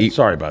do. Yeah.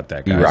 Sorry about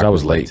that, guys. I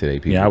was late today,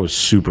 people. Yeah, I was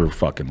super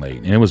fucking late,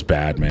 and it was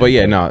bad, man. But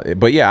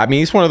I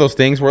mean, it's one of those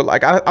things where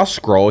like I'll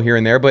scroll here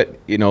and there, but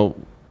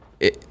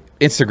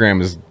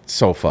Instagram is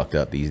so fucked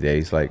up these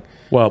days. Like,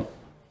 well,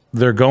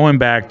 they're going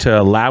back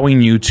to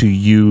allowing you to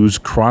use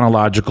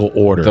chronological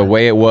order. The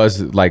way it was,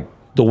 like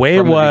the way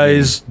it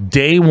was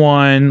day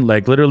one,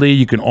 like literally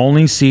you can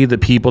only see the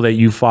people that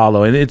you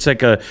follow. And it's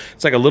like a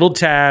little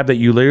tab that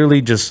you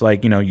literally just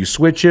like, you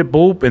switch it,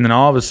 boop, and then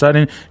all of a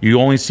sudden you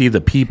only see the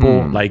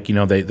people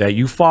that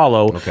you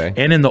follow. Okay.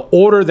 And in the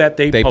order that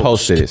they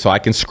posted it. So I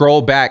can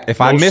scroll back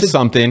if I missed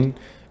something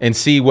and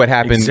see what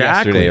happened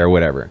yesterday or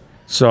whatever.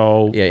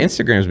 So yeah,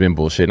 Instagram's been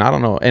bullshit. And I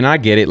don't know. And I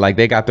get it. Like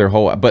they got their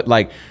whole, but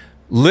like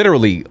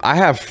literally I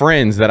have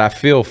friends that I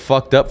feel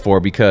fucked up for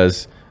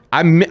because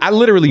I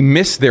literally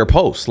miss their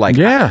posts. Like,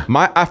 yeah,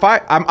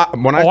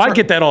 I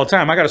get that all the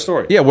time. I got a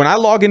story. Yeah, when I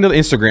log into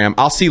Instagram,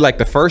 I'll see like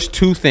the first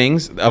 2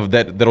 things of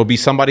that'll be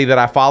somebody that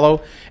I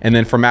follow, and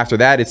then from after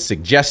that, it's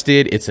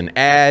suggested, it's an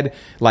ad.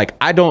 Like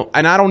I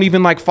don't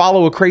even like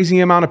follow a crazy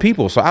amount of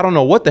people, so I don't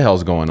know what the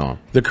hell's going on.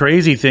 The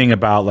crazy thing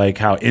about like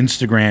how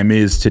Instagram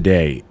is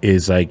today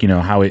is like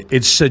how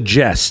it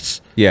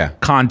suggests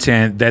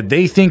content that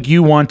they think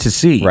you want to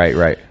see.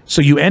 Right.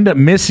 So you end up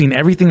missing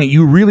everything that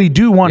you really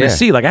do want to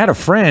see. Like I had a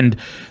friend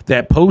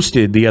that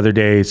posted the other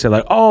day, said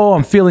like, "Oh,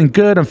 I'm feeling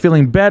good. I'm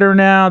feeling better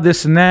now,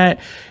 this and that."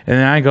 And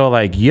then I go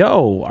like,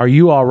 "Yo, are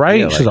you all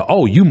right?" Yeah, She's like,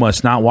 "Oh, you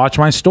must not watch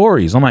my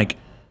stories." I'm like,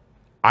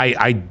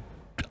 I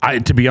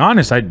to be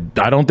honest, I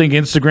don't think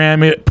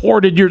Instagram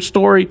ported your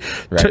story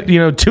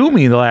to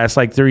me the last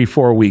like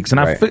 3-4 weeks, and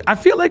I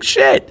feel like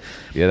shit.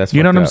 Yeah, that's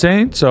know what I'm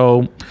saying.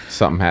 So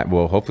something happened.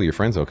 Well, hopefully your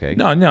friend's okay.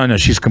 No,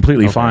 she's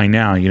completely fine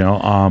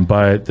now.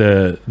 But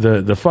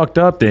the fucked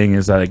up thing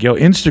is that like,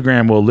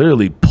 Instagram will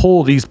literally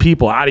pull these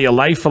people out of your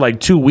life for like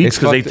 2 weeks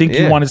because they think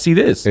you want to see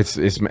this.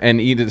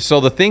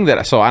 So the thing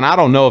and I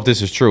don't know if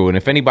this is true, and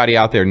if anybody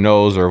out there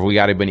knows, or if we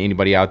got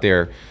anybody out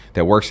there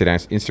that works at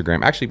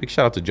Instagram. Actually, big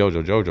shout out to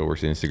JoJo. JoJo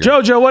works at Instagram.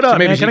 JoJo, what up,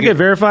 man? Can I get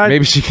verified?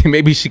 Maybe she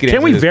can.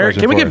 Can we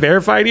get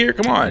verified here?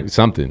 Come on,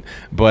 something.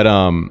 But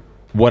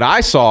what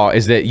I saw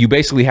is that you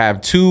basically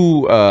have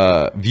 2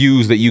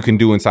 views that you can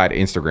do inside of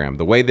Instagram.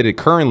 The way that it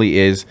currently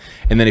is,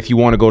 and then if you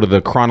want to go to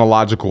the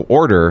chronological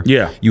order,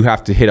 you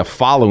have to hit a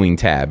following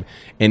tab,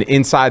 and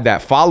inside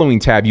that following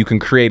tab, you can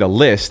create a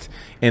list.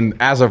 And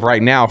as of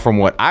right now, from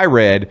what I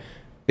read,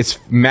 it's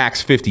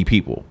max 50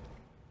 people.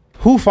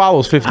 Who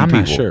follows 50 people?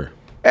 I'm not sure.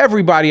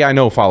 Everybody I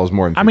know follows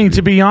more than 50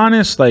 to be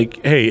honest,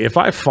 like, hey, if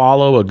I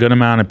follow a good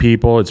amount of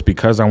people, it's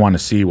because I want to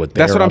see what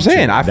they're That's what I'm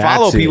saying. I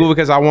follow people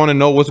because I want to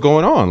know what's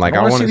going on. Like,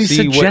 I want to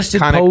see what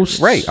kind of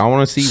posts, I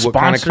want to see what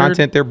kind of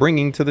content they're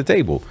bringing to the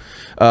table.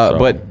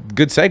 But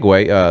good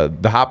segue.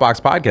 The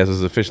Hotbox Podcast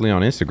is officially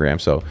on Instagram.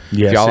 So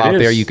if y'all out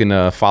there, you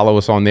can follow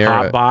us on there.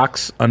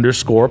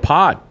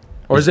 Hotbox_pod.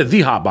 Or is it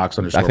the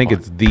Hotbox_pod? I think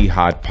it's the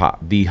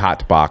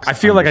Hotbox. I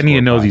feel like I need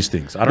to know these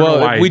things. I don't know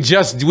why. We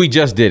just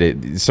did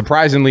it.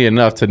 Surprisingly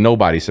enough, to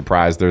nobody's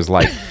surprise, there's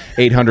like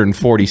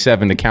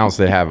 847 accounts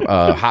that have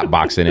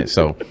Hotbox in it.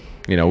 So,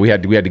 we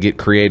had to get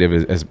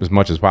creative as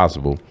much as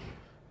possible.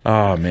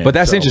 Oh man! But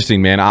that's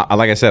interesting, man.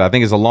 Like I said, I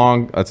think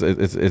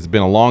it's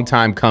been a long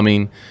time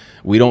coming.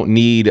 We don't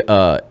need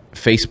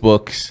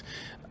Facebook's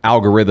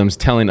algorithms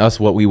telling us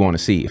what we want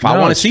to see. If I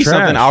want to see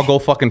something, I'll go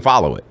fucking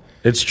follow it.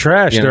 It's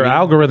trash. Their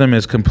algorithm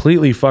is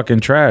completely fucking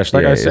trash.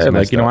 Like I said,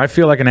 like I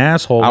feel like an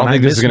asshole. I don't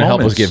think this is going to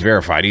help us get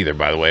verified either,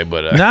 by the way.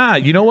 But nah,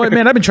 you know what,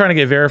 man? I've been trying to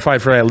get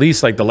verified for at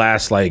least like the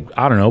last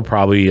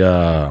probably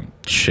a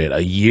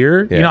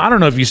year. Yeah. I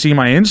don't know if you see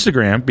my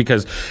Instagram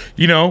because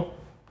you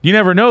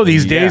never know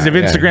these days if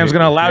Instagram's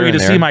going to allow you to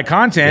see my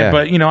content. Yeah.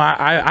 But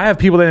I have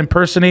people that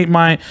impersonate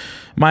my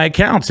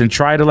accounts and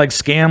try to like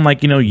scam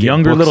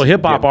younger little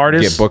hip hop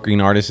artists, get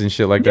booking artists and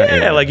shit like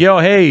that. Yeah, like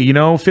hey,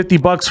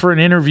 $50 for an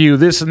interview,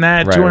 this and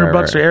that,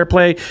 $200 for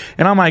airplay,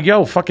 and I'm like,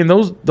 yo, fucking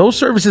those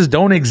services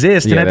don't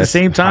exist. And at the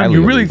same time,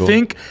 you really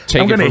think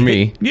I'm gonna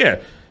me? Yeah,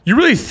 you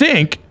really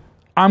think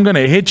I'm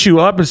gonna hit you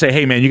up and say,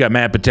 hey man, you got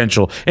mad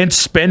potential, and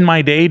spend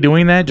my day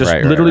doing that, just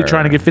literally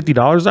trying to get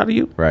 $50 out of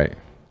you? Right.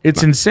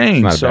 It's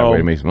insane. It's not a bad way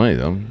to make some money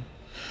though.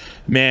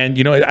 Man,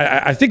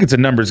 I think it's a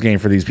numbers game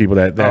for these people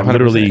that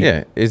literally.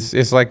 Yeah,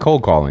 it's like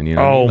cold calling.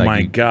 Oh like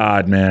my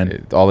God,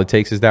 man! All it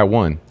takes is that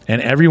one.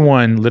 And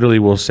everyone literally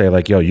will say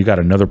like, yo, you got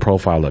another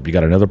profile up. You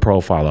got another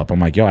profile up. I'm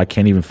like, yo, I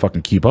can't even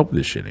fucking keep up with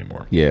this shit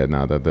anymore. Yeah,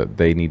 no,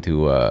 they need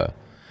to.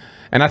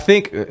 And I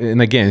think,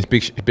 and again,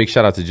 it's big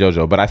shout out to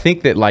JoJo, but I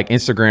think that like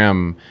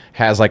Instagram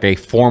has like a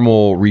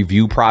formal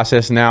review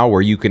process now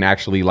where you can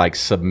actually like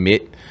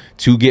submit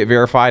to get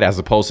verified as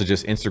opposed to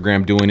just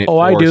Instagram doing it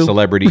for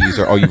celebrities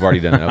or, you've already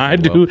done it. Okay, I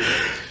do.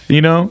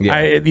 You know,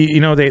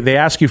 they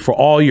ask you for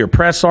all your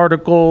press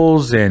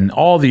articles and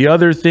all the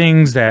other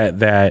things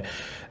that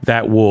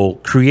will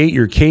create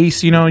your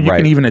case. You know, you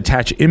can even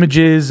attach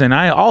images, and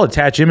I'll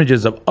attach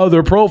images of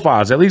other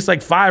profiles, at least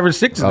like 5 or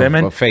 6 of them,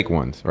 and fake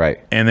ones, right?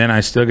 And then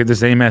I still get the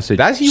same message.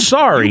 That's you.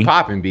 Sorry, you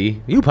popping,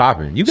 B. You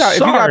popping. You got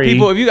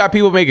if you got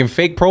people making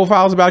fake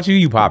profiles about you,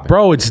 you popping,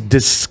 bro. It's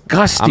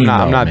disgusting.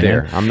 I'm not man.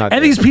 there. I'm not.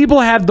 And there. these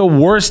people have the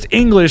worst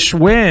English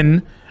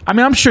when. I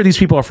mean, I'm sure these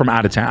people are from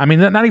out of town. I mean,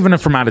 not even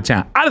from out of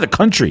town, out of the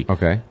country.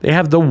 Okay. They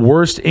have the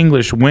worst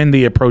English when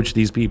they approach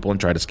these people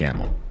and try to scam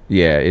them.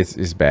 Yeah,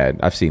 it's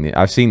bad. I've seen it.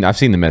 I've seen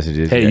the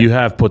messages. Hey, you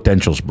have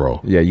potentials, bro.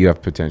 Yeah, you have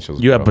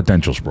potentials. You have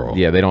potentials, bro.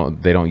 Yeah, they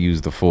don't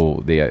use the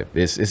full.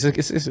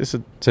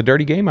 It's a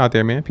dirty game out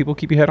there, man. People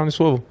keep your head on the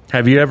swivel.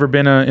 Have you ever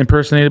been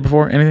impersonated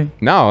before? Anything?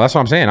 No, that's what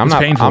I'm saying.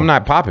 Painful. I'm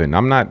not popping.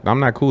 I'm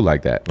not cool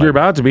like that. You're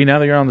about to be now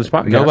that you're on this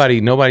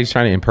podcast. Nobody's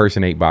trying to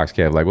impersonate Box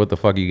Kev. Like, what the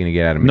fuck are you gonna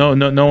get out of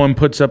me? No one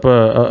puts up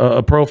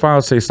a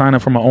profile, say sign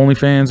up for my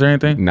OnlyFans or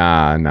anything.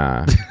 Nah.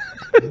 Not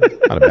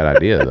a bad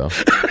idea though.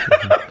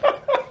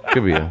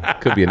 Could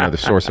be another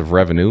source of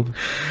revenue.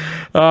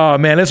 Oh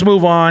man, let's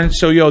move on.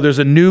 So there's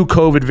a new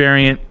COVID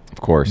variant. Of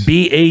course.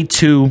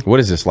 BA2. What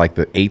is this, like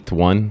the 8th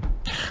one?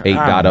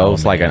 8.0.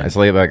 It's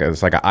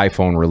like an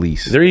iPhone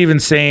release. They're even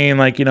saying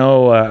like,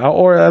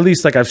 or at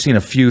least like I've seen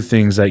a few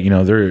things that,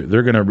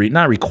 they're going to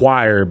not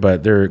require,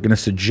 but they're going to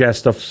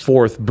suggest a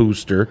 4th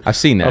booster. I've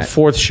seen that. A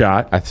 4th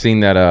shot. I've seen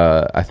that.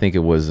 I think it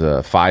was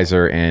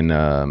Pfizer and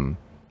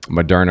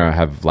Moderna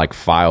have like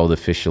filed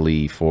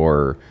officially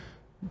for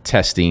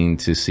testing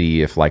to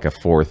see if like a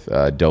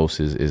 4th dose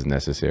is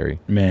necessary.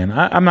 Man,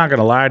 I'm not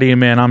gonna lie to you,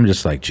 man. I'm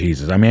just like,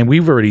 Jesus. I mean,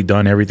 we've already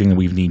done everything that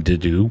we need to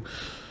do,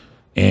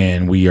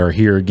 and we are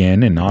here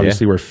again. And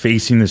obviously, we're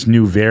facing this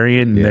new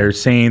variant, and they're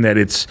saying that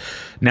it's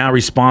now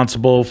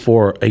responsible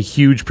for a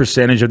huge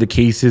percentage of the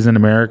cases in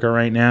America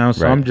right now.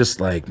 So I'm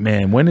just like,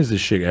 man, when is this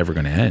shit ever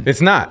gonna end?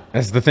 It's not.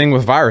 That's the thing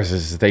with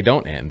viruses. They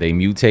don't end. They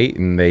mutate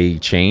and they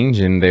change,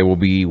 and they will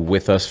be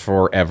with us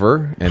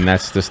forever. And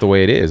that's just the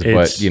way it is.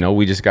 But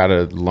we just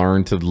gotta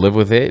learn to live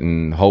with it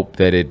and hope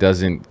that it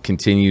doesn't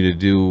continue to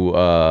do.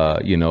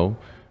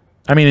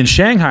 I mean, in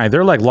Shanghai,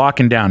 they're like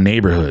locking down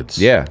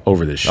neighborhoods.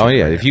 Over this shit. Oh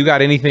yeah. Right if you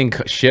got anything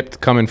shipped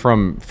coming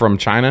from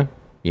China,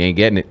 you ain't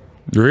getting it.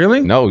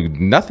 Really? No,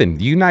 nothing.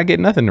 You not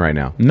getting nothing right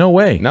now. No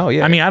way. No,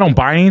 yeah. I mean, I don't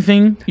buy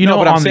anything,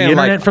 but I'm saying, the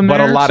internet from there.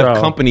 But a lot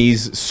of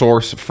companies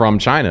source from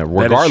China,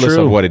 regardless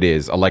of what it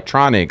is.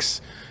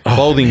 Electronics,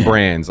 clothing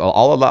brands, a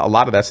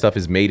lot of that stuff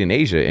is made in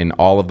Asia, and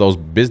all of those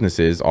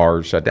businesses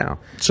are shut down.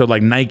 So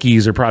like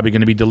Nikes are probably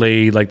going to be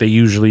delayed like they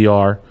usually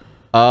are.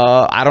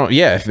 I don't.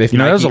 Yeah, if Nike,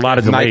 there's a lot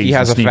of delays. Nike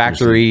has a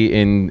factory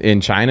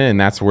in China, and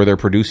that's where they're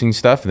producing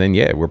stuff. Then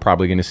we're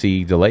probably going to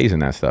see delays in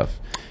that stuff.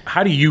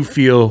 How do you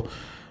feel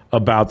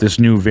about this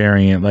new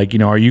variant? Like,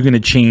 are you going to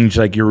change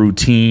like your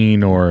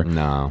routine or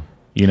no?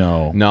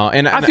 No,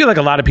 and I feel like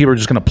a lot of people are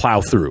just going to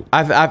plow through.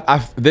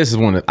 This is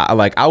one of,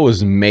 I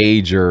was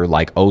major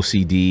like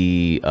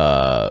OCD,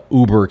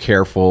 uber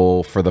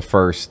careful for the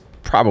first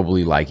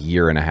probably like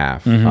year and a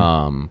half,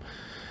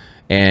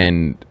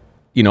 and.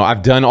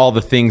 I've done all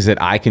the things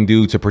that I can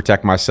do to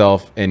protect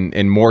myself,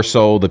 and more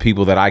so the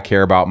people that I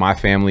care about, my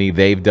family,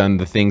 they've done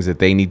the things that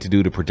they need to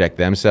do to protect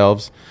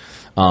themselves.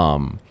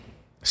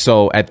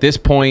 So at this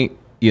point,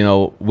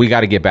 we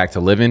got to get back to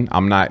living.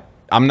 I'm not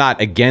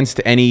against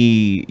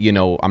any,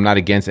 I'm not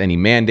against any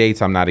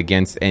mandates. I'm not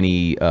against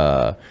any,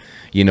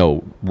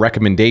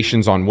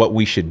 recommendations on what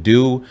we should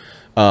do.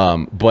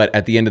 But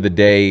at the end of the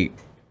day,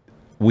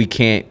 we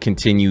can't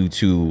continue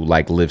to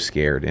like live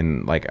scared,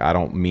 and like I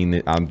don't mean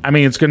it. I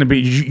mean, it's going to be.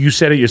 You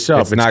said it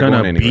yourself. It's not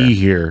going to be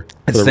here.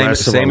 It's the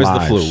same as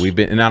the flu. We've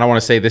been, and I don't want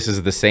to say this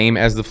is the same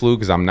as the flu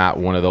because I'm not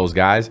one of those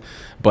guys.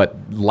 But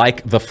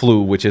like the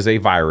flu, which is a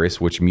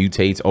virus which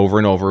mutates over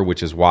and over,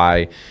 which is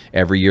why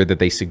every year that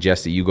they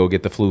suggest that you go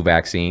get the flu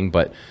vaccine,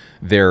 but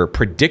they're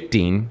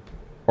predicting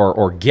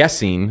or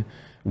guessing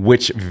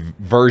which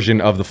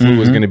version of the flu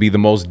is going to be the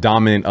most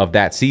dominant of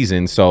that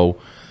season. So.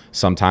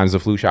 Sometimes the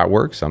flu shot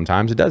works.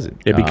 Sometimes it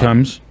doesn't. It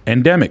becomes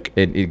endemic.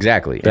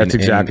 Exactly. That's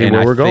exactly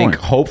where we're going.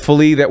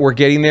 Hopefully that we're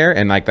getting there.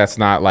 And like, that's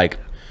not like,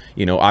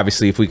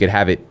 obviously if we could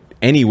have it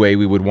anyway,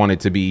 we would want it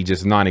to be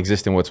just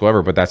non-existent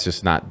whatsoever. But that's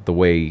just not the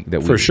way that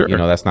we, for sure.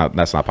 That's not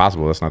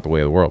possible. That's not the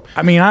way of the world.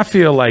 I mean, I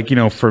feel like,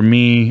 for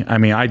me, I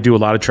mean, I do a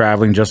lot of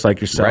traveling just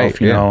like yourself. Right,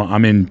 you know,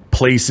 I'm in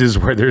places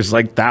where there's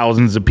like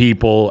thousands of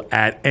people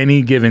at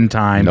any given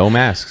time. No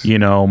masks.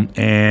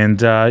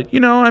 And,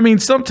 I mean,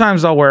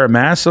 sometimes I'll wear a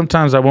mask.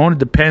 Sometimes I won't. It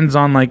depends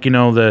on like,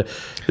 the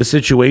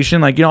situation.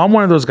 Like, I'm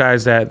one of those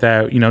guys that,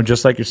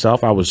 just like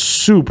yourself, I was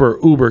super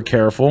uber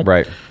careful.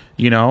 Right.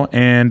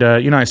 and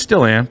I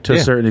still am to a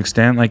certain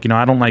extent. Like,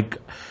 I don't like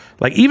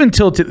even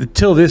till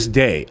this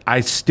day,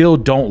 I still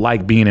don't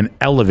like being in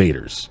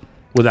elevators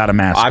without a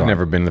mask on.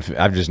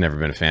 I've just never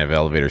been a fan of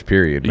elevators,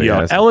 period.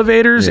 But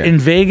elevators in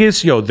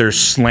Vegas, they're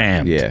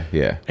slammed.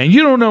 Yeah. And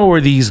you don't know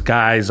where these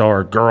guys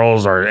or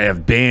girls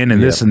have been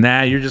and this and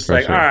that. You're just all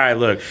right,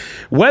 look,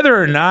 whether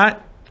or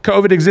not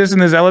COVID exists in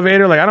this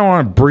elevator, like, I don't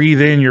want to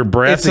breathe in your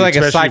breath. It's like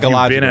a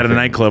psychological if you've been at a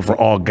nightclub for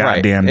all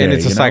goddamn day. And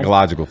it's a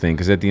psychological thing,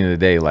 because at the end of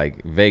the day,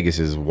 like, Vegas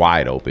is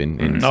wide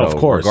open. And so of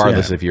course,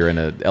 regardless if you're in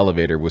an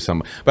elevator with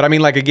some. But I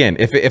mean, like, again,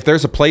 if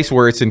there's a place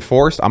where it's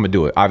enforced, I'm going to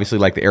do it. Obviously,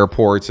 like the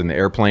airports and the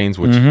airplanes,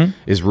 which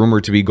is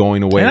rumored to be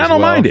going away. And I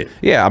don't mind it.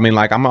 Yeah, I mean,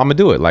 like, I'm going to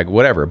do it, like,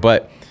 whatever.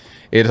 But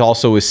it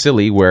also is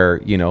silly where,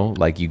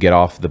 like, you get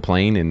off the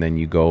plane and then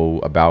you go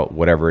about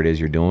whatever it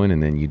is you're doing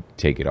and then you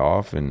take it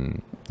off,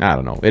 and I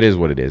don't know. It is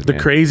what it is. The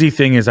crazy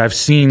thing is, I've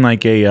seen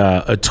like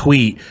a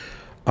tweet.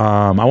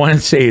 I want to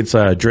say it's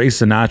Dre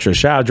Sinatra.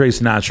 Shout out Dre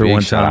Sinatra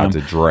one time. Shout out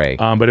to Dre.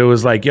 But it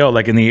was like,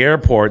 like in the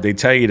airport, they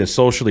tell you to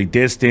socially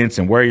distance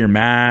and wear your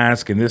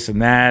mask and this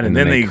and that, and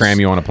then they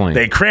cram you on a plane.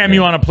 They cram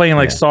you on a plane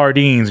like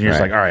sardines, and you're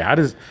just like, all right,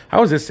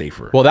 how is this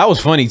safer? Well, that was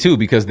funny too,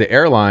 because the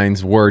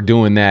airlines were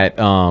doing that,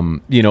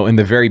 in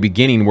the very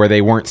beginning, where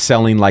they weren't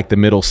selling like the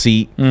middle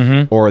seat,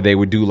 or they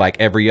would do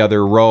like every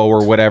other row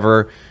or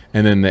whatever.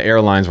 And then the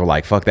airlines were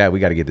like, "Fuck that, we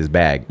got to get this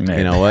bag." Man.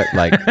 You know what?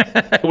 Like,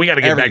 we got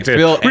to get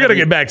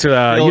back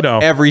to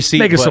every seat,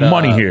 making some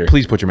money here.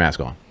 Please put your mask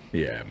on.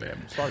 Yeah,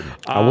 man.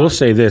 I will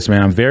say this,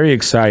 man. I'm very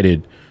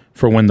excited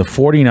for when the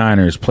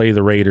 49ers play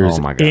the Raiders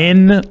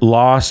in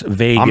Las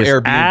Vegas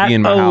at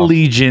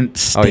Allegiant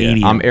Stadium.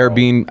 Yeah. I'm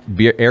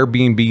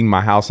Airbnb my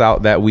house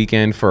out that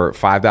weekend for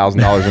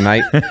 $5,000 a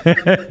night.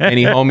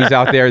 Any homies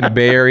out there in the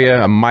Bay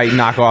Area, I might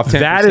knock off 10%.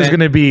 That is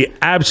going to be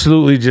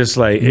absolutely just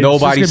like,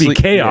 nobody's going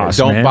to be chaos.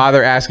 Yeah, don't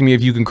bother asking me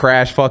if you can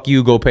crash. Fuck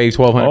you. Go pay $1,200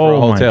 for a hotel.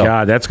 Oh my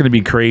God, that's going to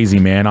be crazy,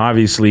 man.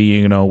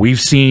 Obviously,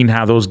 we've seen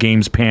how those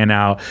games pan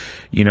out,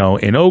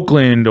 in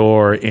Oakland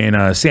or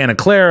in Santa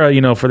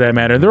Clara, for that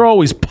matter. They're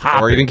always popping.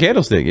 Or even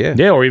Candlestick,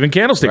 or even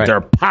Candlestick. Right. They're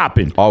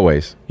popping.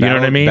 Always. You know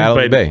what I mean? Battle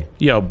of the Bay.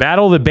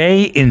 Battle of the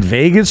Bay in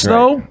Vegas,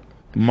 though?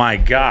 My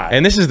God.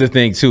 And this is the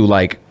thing, too.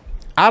 Like,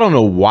 I don't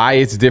know why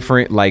it's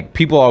different. Like,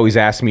 people always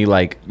ask me,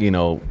 like,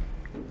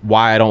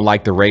 why I don't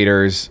like the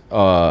Raiders.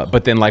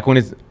 But then, like,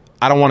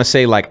 I don't want to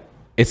say, like,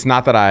 it's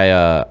not that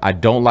I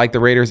don't like the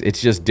Raiders.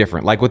 It's just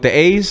different. Like, with the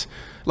A's,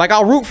 like,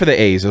 I'll root for the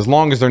A's as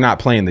long as they're not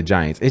playing the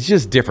Giants. It's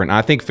just different.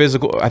 I think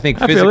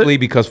physically,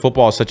 because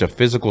football is such a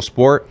physical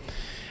sport.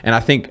 And I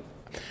think,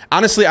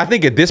 honestly, at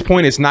this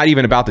point, it's not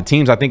even about the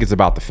teams. I think it's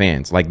about the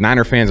fans. Like,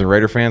 Niner fans and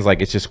Raider fans,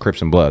 like, it's just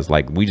Crips and Bloods.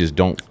 Like, we just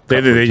don't.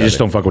 They just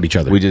don't fuck with each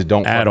other. We just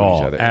don't at fuck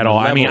all. with each other. At all.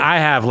 I mean, I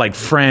have, like,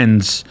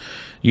 friends,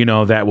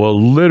 that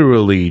will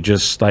literally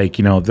just, like,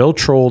 they'll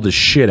troll the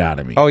shit out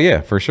of me. Oh,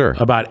 yeah, for sure.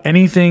 About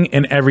anything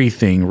and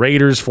everything.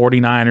 Raiders,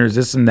 49ers,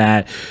 this and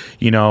that,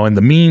 and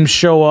the memes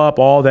show up,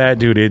 all that,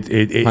 dude.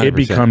 It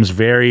becomes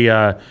very,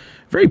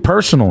 very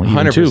personal.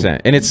 100%. Too.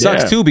 And it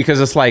sucks, too, because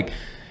it's like,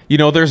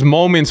 there's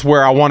moments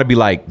where I want to be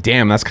like,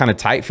 damn, that's kind of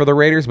tight for the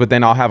Raiders. But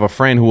then I'll have a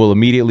friend who will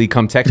immediately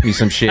come text me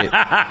some shit.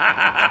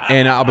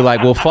 And I'll be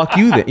like, well, fuck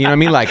you then. You know what I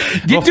mean? Like,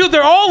 dude,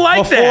 they're all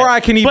like that. Before I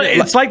can even. But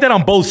it's like that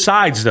on both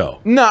sides,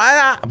 though. No,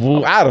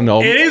 I don't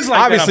know. It is like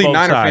obviously, that on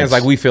both Niner sides. fans,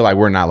 like, we feel like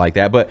we're not like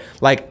that. But,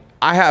 like,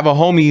 I have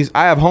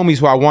homies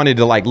who I wanted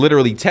to, like,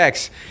 literally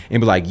text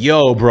and be like,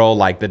 yo, bro,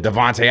 like, the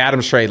Devontae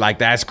Adams trade, like,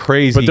 that's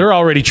crazy. But they're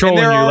already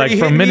trolling you, like,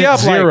 from minute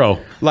zero.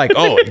 Like,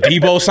 oh,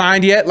 Debo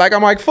signed yet? Like,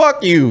 I'm like,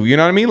 fuck you. You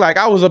know what I mean? Like,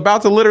 I was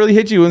about to literally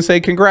hit you and say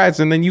congrats,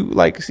 and then you,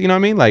 like, you know what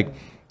I mean? Like,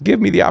 give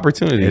me the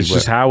opportunity. It's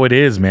just how it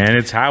is, man.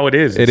 It's how it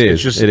is.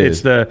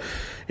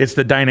 It's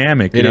the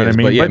dynamic. You know what I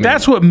mean? But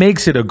that's what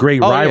makes it a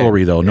great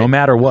rivalry, though, no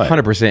matter what.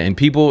 100%. And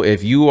people,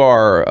 if you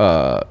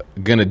are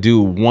going to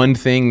do one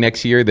thing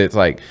next year that's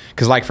like,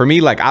 because like for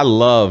me, like I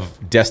love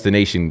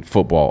destination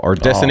football or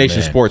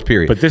destination sports,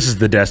 period. But this is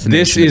the destination.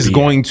 This is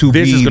going to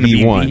be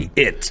the one.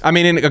 It. I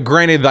mean, and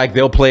granted, like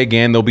they'll play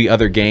again. There'll be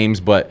other games,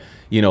 but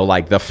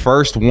like the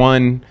first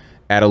one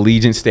at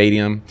Allegiant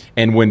Stadium,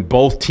 and when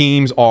both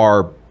teams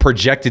are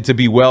projected to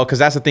be well, because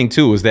that's the thing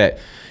too, is that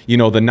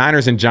the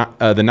Niners and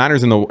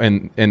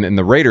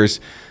the Raiders,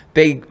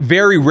 they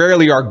very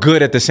rarely are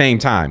good at the same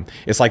time.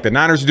 It's like the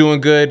Niners are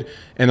doing good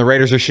and the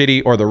Raiders are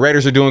shitty, or the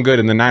Raiders are doing good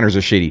and the Niners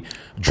are shitty.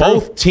 True.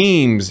 Both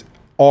teams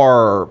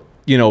are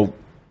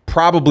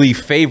probably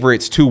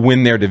favorites to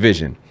win their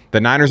division.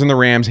 The Niners and the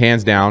Rams,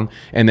 hands down,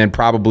 and then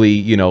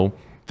probably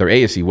their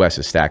AFC West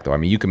is stacked though. I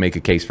mean, you can make a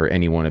case for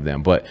any one of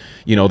them, but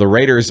the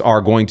Raiders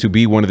are going to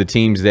be one of the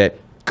teams that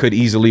could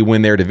easily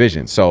win their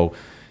division. So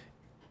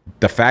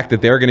the fact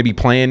that they're going to be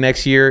playing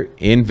next year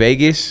in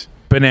Vegas,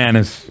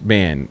 bananas,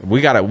 man.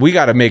 We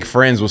gotta make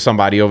friends with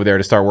somebody over there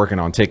to start working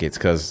on tickets,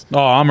 because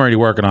I'm already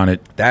working on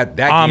it. That's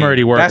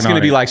going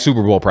to be like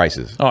Super Bowl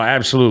prices. Oh,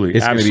 absolutely,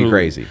 it's going to be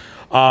crazy.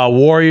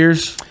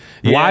 Warriors.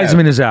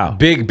 Wiseman is out.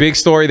 Big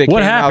story that came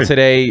out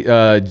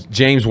today.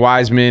 James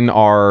Wiseman,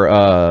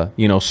 our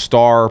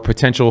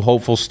potential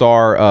hopeful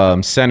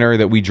star center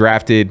that we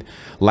drafted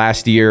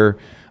last year.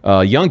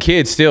 Young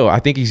kid still. I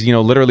think he's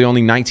literally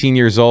only 19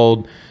 years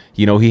old.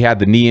 He had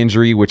the knee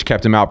injury, which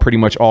kept him out pretty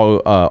much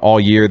all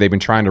year. They've been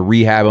trying to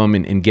rehab him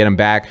and get him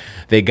back.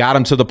 They got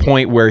him to the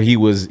point where he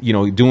was,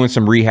 doing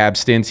some rehab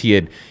stints. He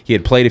had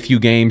played a few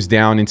games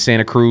down in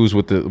Santa Cruz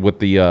with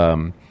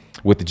the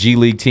G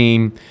League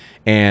team,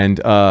 and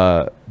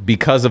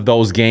because of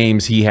those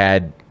games, he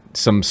had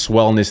some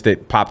swellness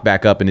that popped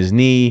back up in his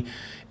knee.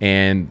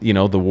 And,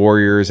 the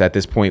Warriors at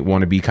this point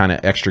want to be kind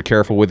of extra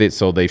careful with it,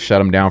 so they've shut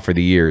him down for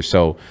the year.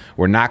 So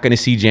we're not going to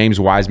see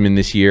James Wiseman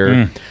this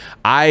year.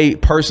 I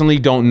personally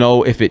don't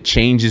know if it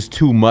changes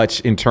too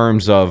much in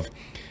terms of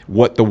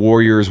what the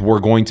Warriors were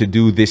going to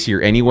do this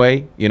year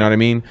anyway. You know what I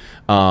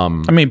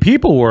mean?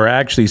 People were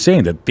actually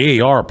saying that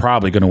they are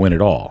probably going to win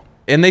it all.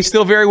 And they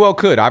still very well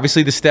could.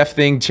 Obviously, the Steph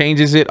thing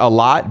changes it a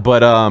lot,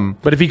 but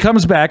if he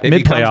comes back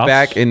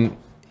mid-playoffs,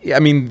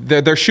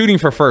 they're shooting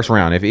for first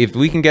round. If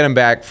we can get him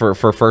back for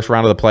first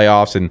round of the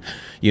playoffs, and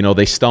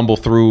they stumble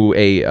through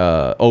a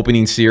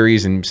opening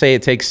series, and say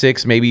it takes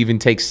 6, maybe even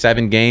takes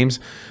 7 games,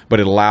 but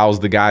it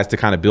allows the guys to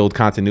kind of build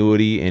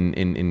continuity and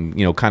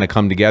kind of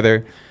come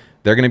together,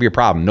 they're going to be a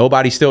problem.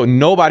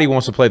 Nobody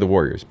wants to play the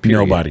Warriors.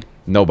 Period.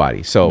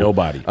 Nobody. So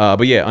nobody.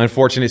 But yeah,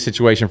 unfortunate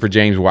situation for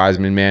James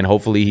Wiseman, man.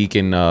 Hopefully he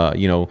can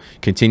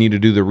continue to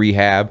do the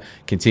rehab,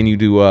 continue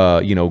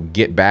to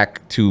get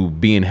back to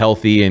being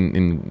healthy,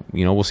 and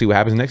we'll see what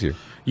happens next year.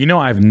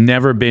 I've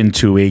never been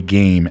to a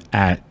game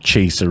at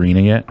Chase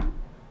Arena yet.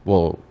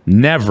 Well,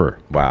 never.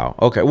 Wow.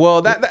 Okay.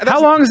 Well, that's,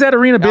 how long has that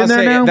arena been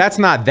there now? That's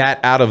not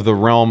that out of the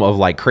realm of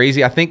like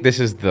crazy. I think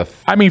this is the.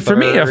 For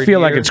me, I feel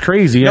like it's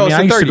crazy. No,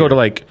 I used to go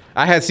to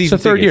I had season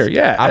tickets. Third year,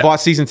 yeah. I bought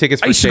season tickets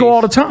for I used to go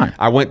all the time.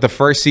 I went the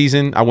first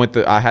season.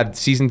 I had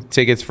season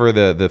tickets for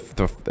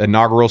the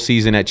inaugural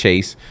season at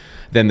Chase.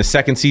 Then the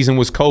second season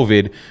was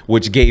COVID,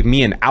 which gave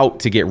me an out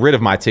to get rid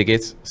of my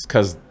tickets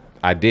because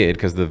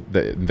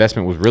the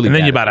investment was really And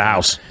then bad. you bought a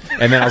house.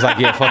 And then I was like,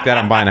 yeah, fuck that.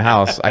 I'm buying a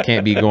house. I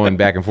can't be going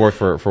back and forth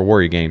for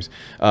Warrior games.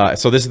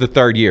 So this is the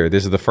third year.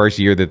 This is the first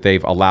year that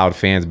they've allowed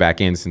fans back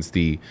in since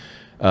the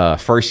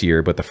first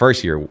year. But the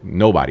first year,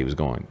 nobody was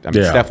going.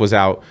 Steph was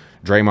out.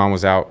 Draymond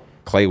was out.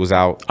 Clay was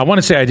out. I want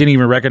to say I didn't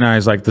even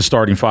recognize the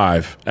starting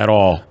 5 at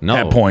all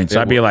at points.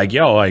 I'd be like,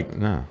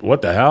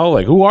 what the hell?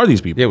 Who are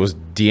these people? It was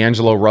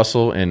D'Angelo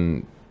Russell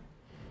and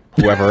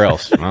whoever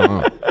else. I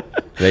don't know.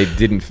 They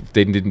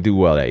didn't do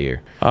well that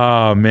year.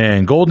 Oh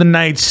man, Golden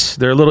Knights,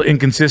 they're a little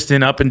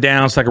inconsistent, up and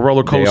down. It's like a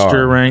roller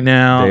coaster right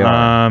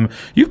now.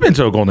 You've been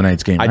to a Golden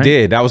Knights game, right? I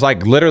did. That was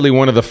literally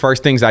one of the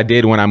first things I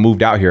did when I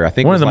moved out here. I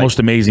think one of the most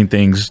amazing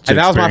things. And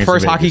that was my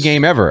first hockey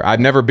game ever. I've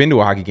never been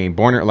to a hockey game.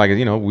 Born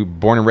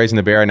and raised in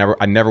the Bay Area.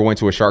 I never went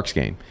to a Sharks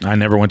game. I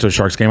never went to a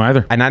Sharks game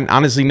either. And I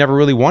honestly never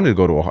really wanted to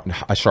go to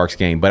a Sharks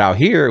game. But out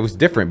here it was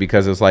different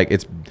because it's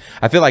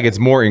I feel like it's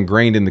more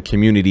ingrained in the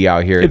community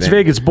out here. It's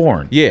Vegas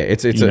born. Yeah,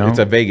 it's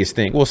a Vegas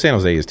thing. Well, San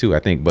Jose is too, I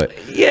think. But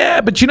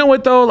yeah, but you know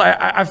what though?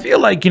 I feel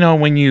like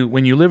when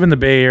you live in the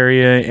Bay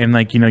Area and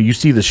you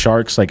see the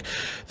Sharks,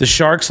 the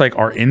Sharks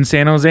are in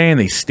San Jose and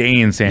they stay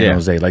in San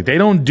Jose. They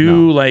don't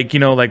do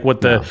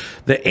what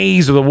the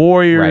A's or the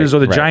Warriors or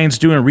the Giants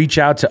do and reach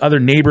out to other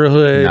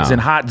neighborhoods and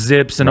hot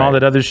zips and all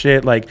that other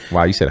shit.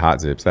 Wow, you said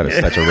hot zips. That is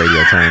such a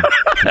radio term.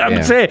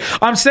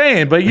 I'm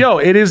saying, but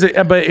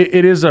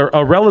it is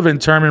a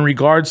relevant term in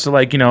regards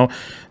to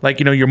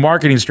your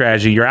marketing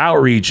strategy, your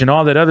outreach, and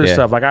all that other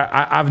stuff.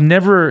 I've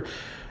never,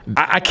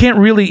 I can't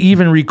really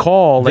even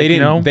recall. They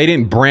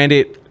didn't brand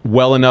it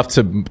well enough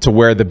to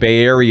where the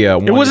Bay Area.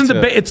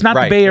 It's not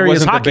the Bay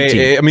Area's hockey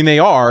team. They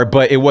are,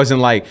 but it wasn't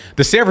like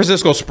the San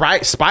Francisco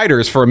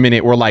Spiders for a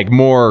minute were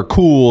more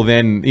cool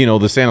than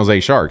the San Jose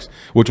Sharks,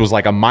 which was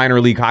a minor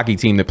league hockey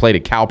team that played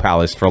at Cow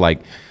Palace for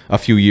a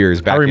few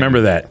years back. I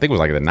remember that. I think it was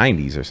the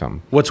 90s or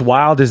something. What's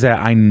wild is that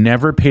I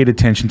never paid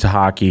attention to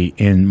hockey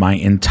in my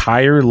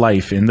entire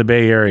life in the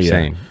Bay Area.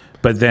 Same.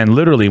 But then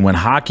literally when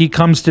hockey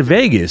comes to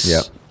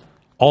Vegas,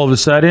 all of a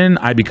sudden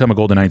I become a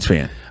Golden Knights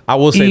fan. I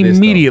will say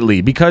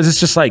immediately because it's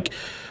just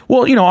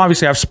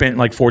obviously I've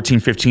spent 14,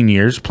 15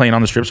 years playing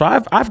on the Strip, so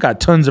I've got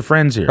tons of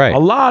friends here. Right. A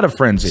lot of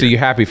friends here. So you're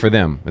happy for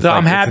them.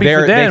 I'm happy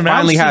for them. They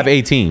finally have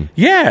a team.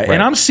 Yeah, right.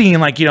 And I'm seeing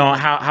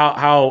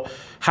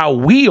how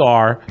we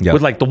are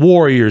with the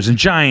Warriors and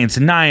Giants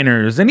and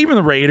Niners and even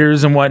the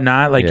Raiders and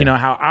whatnot,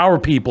 how our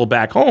people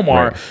back home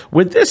are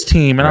with this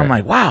team. And I'm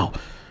like, wow,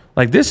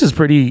 this is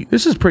pretty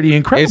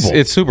incredible.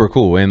 It's super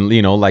cool. And,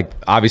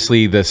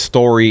 obviously the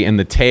story and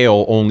the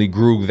tale only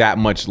grew that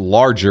much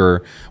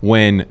larger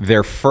when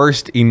their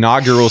first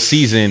inaugural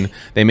season,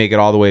 they make it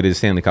all the way to the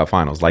Stanley Cup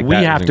Finals. We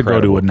have to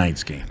go to a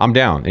Knights game. I'm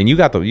down. And you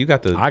got the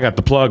I got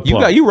the plug.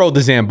 You rode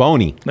the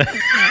Zamboni.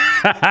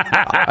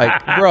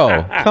 Like,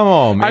 bro, come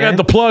on, man. I got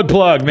the plug,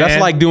 man.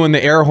 That's like doing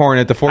the air horn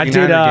at the 49er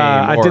game.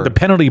 I did the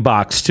penalty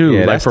box too,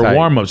 Yeah, like for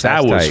warm-ups.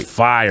 That was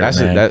fire,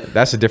 man.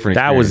 That's a different experience.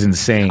 That was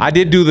insane. I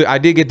did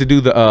get to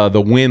do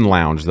the Wynn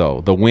Lounge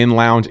though. The Wynn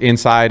Lounge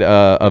inside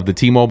of the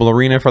T-Mobile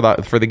Arena for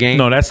the game.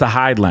 No, that's the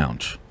Hyde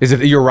Lounge. Is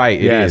it? You're right.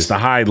 It is the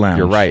Hyde Lounge.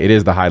 You're right. It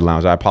is the Hyde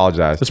Lounge. I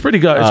apologize. It's pretty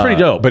good. It's pretty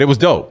dope. But it was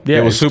dope. Yeah,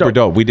 it was super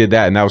dope. We did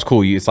that, and that was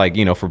cool. It's like,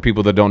 for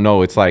people that don't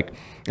know,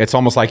 it's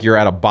almost like you're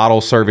at a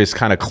bottle service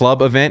kind of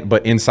club event,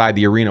 but inside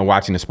the arena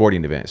watching a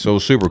sporting event. So it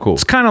was super cool.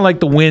 It's kind of like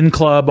the Wynn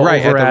Club over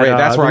at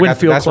that's where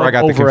I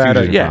got the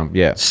confusion from.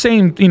 Yeah.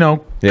 Same,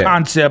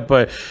 concept,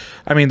 but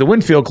I mean, the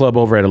Winfield Club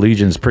over at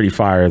Allegiant is pretty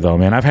fire, though,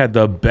 man. I've had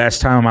the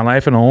best time of my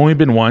life, and I've only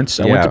been once.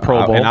 I went to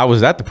Pro Bowl. And I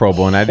was at the Pro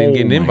Bowl, and I didn't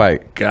get an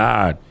invite.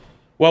 God.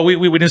 Well, we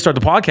didn't start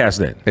the podcast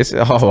then.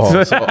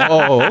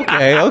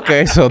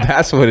 Okay. So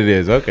that's what it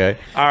is. Okay.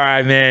 All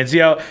right, man.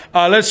 So,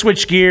 let's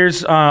switch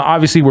gears.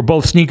 Obviously, we're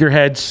both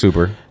sneakerheads.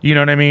 Super. You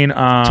know what I mean?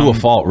 To a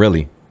fault,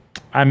 really.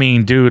 I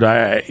mean, dude,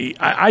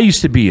 I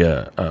used to be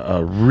a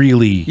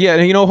really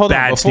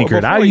bad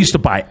sneaker. I used to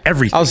buy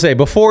everything. I'll say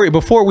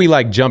before we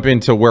like jump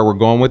into where we're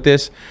going with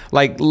this,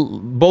 like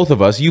both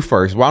of us, you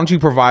first. Why don't you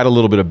provide a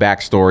little bit of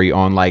backstory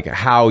on like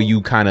how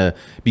you kind of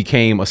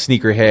became a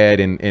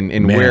sneakerhead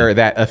and where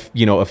that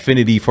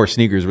affinity for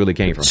sneakers really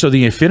came from? So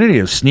the affinity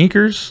of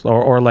sneakers,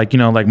 or like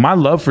my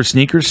love for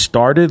sneakers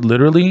started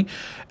literally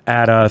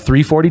at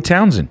 340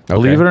 Townsend,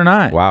 believe it or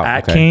not. Wow.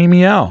 At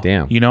KMEL.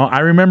 Damn. I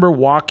remember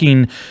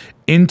walking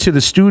into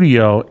the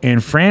studio,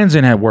 and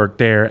Franzen had worked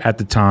there at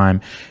the time,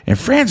 and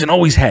Franzen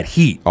always had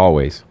heat.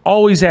 Always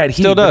had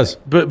heat. Still does.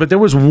 But there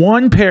was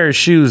one pair of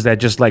shoes that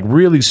just like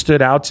really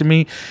stood out to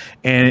me,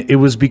 and it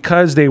was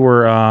because they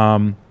were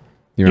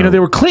they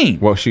were clean.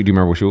 What shoe? Do you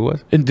remember what shoe it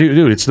was? And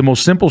dude, it's the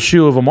most simple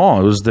shoe of them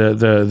all. It was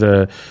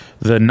the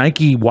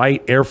Nike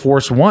white Air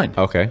Force One.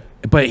 Okay.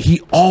 But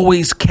he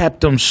always kept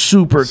them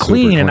super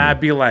clean, and I'd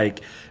be like,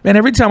 man,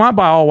 every time I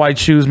buy all white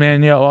shoes,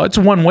 man, it's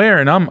one wear,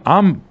 and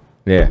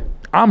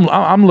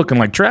I'm looking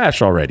like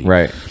trash already.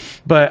 Right.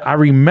 But I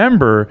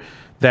remember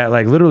that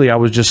like literally I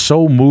was just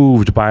so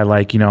moved by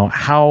like,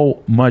 how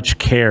much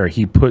care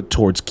he put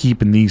towards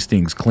keeping these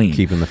things clean.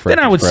 Keeping the fresh.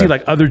 Then I would see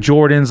like other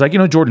Jordans, like,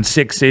 Jordan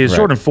 6s, right.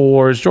 Jordan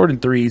 4s, Jordan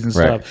 3s and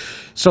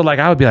stuff. So like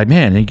I would be like,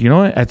 man, you know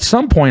what? At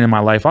some point in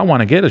my life, I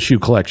want to get a shoe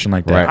collection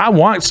like that. Right. I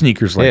want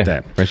sneakers like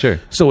that. For sure.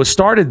 So it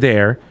started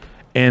there.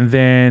 And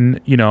then,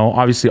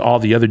 obviously all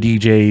the other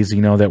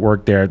DJs, that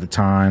worked there at the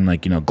time,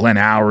 like, Glenn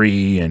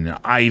Oury and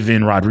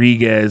Ivan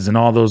Rodriguez and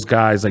all those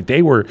guys, like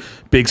they were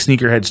big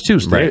sneakerheads too.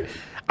 So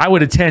I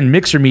would attend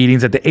mixer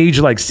meetings at the age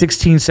of like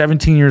 16,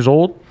 17 years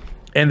old.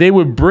 And they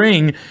would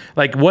bring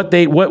like what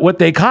they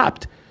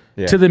copped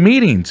to the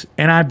meetings.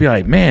 And I'd be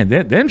like, man,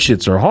 them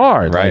shits are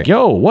hard. Right. Like,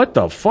 yo, what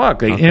the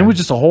fuck? Like, and it was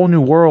just a whole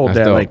new world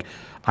that like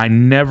I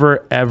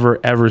never, ever,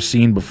 ever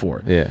seen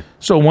before. Yeah.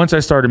 So once I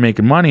started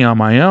making money on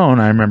my own,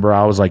 I remember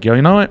I was like, yo,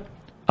 you know what?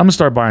 I'm going to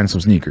start buying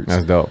some sneakers.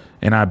 That's dope.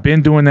 And I've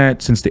been doing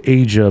that since the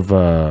age of,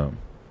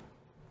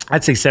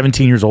 I'd say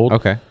 17 years old.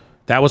 Okay.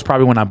 That was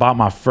probably when I bought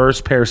my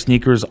first pair of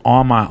sneakers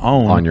on my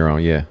own. On your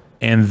own, yeah.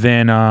 And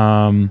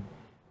then,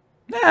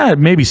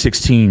 maybe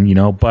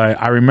 16,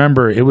 but I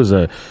remember it was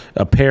a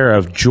pair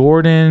of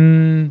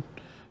Jordan,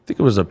 I think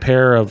it was a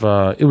pair of,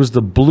 it was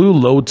the blue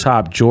low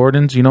top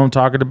Jordans, you know what I'm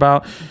talking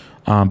about?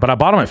 But I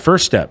bought them at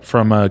First Step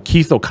from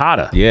Keith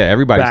Okada. Yeah,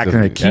 everybody. Back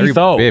in the Keith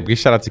O. Yeah, big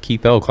shout out to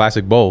Keith O,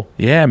 Classic Bowl.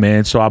 Yeah,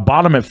 man. So I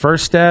bought them at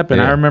First Step,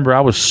 and I remember I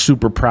was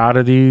super proud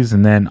of these,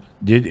 and then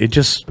it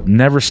just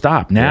never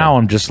stopped. Now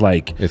I'm just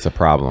like... It's a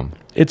problem.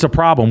 It's a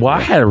problem. Well, I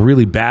had a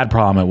really bad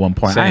problem at one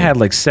point. Same. I had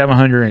like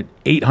 700,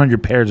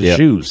 800 pairs of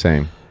shoes.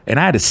 Same. And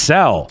I had to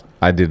sell.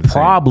 I did the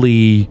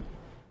probably, same.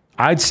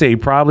 I'd say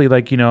probably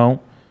like, I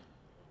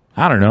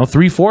don't know,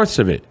 3/4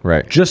 of it.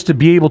 Right. Just to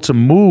be able to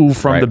move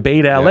from the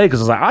Bay to LA. Because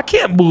I was like, I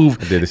can't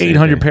move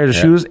 800 pairs of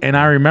shoes. And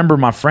I remember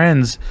my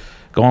friends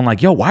going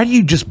like, yo, why do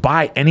you just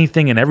buy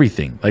anything and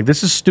everything? Like,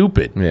 this is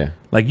stupid. Yeah.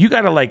 Like, you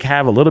got to like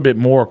have a little bit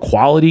more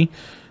quality,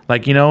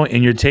 like,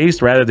 in your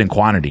taste rather than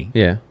quantity.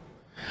 Yeah.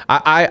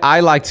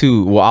 I like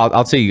to, well,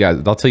 I'll tell you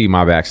guys, I'll tell you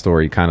my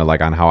backstory kind of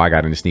like on how I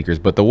got into sneakers.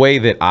 But the way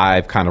that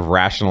I've kind of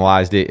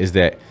rationalized it is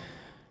that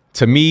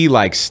to me,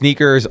 like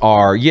sneakers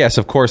are, yes,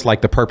 of course,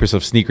 like the purpose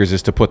of sneakers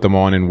is to put them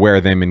on and wear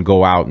them and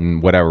go out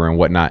and whatever and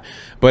whatnot.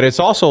 But it's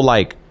also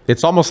like,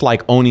 it's almost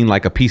like owning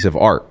like a piece of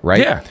art, right?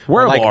 Yeah,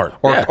 wearable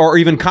art. Or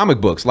even comic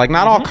books. Like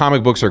not all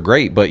comic books are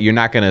great, but you're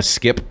not going to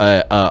skip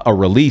a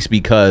release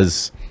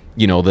because...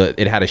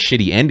 it had a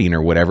shitty ending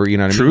or whatever, you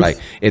know what I mean? Like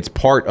it's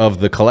part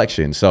of the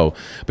collection. So,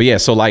 but yeah,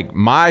 so like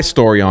my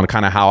story on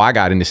kind of how I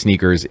got into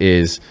sneakers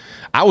is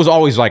I was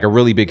always like a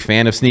really big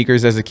fan of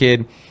sneakers as a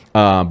kid.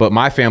 But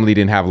my family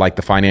didn't have like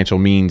the financial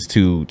means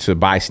to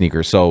buy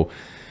sneakers. So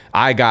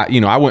I got,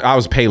 I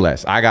was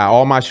Payless. I got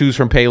all my shoes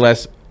from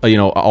Payless.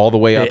 All the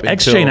way up.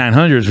 XJ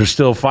 900s were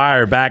still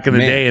fire back in the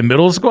day in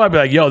middle school. I'd be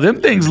like, yo,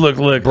 them things look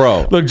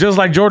just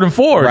like Jordan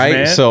 4s, right?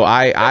 man. So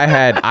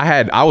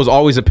I was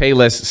always a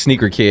Payless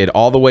sneaker kid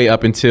all the way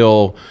up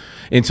until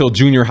until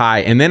junior high,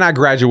 and then I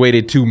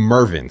graduated to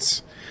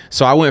Mervyn's.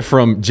 So I went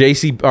from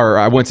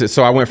I went from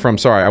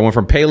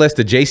Payless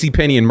to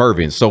JCPenney and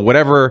Mervyn's. So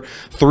whatever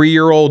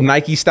 3-year-old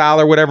Nike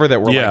style or whatever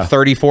that were like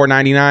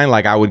 $34.99,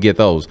 like I would get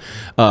those.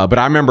 But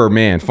I remember,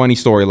 man, funny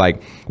story,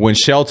 like when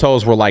shell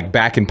toes were like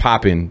back and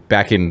popping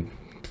back in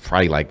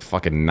probably like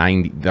fucking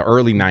the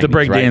early 90s. The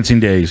breakdancing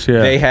days,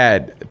 yeah.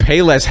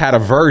 Payless had a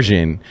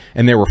version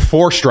and there were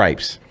 4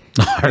 stripes.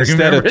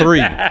 Instead of 3.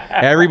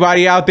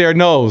 Everybody out there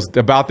knows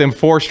about them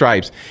 4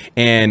 stripes.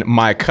 And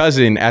my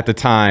cousin at the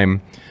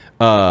time,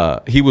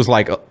 he was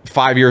like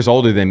 5 years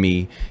older than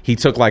me. He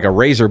took like a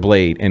razor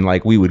blade and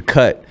like we would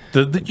cut.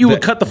 You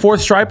would cut the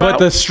 4th stripe but out?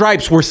 The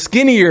stripes were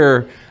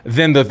skinnier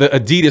than the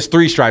Adidas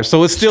 3 stripes.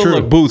 So it still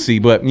looked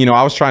bootsy, but you know,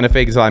 I was trying to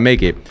fake it till I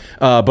make it.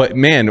 But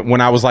man,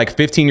 when I was like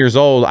 15 years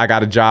old, I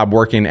got a job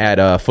working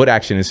at Foot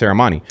Action in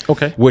Ceremony.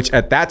 Okay. Which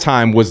at that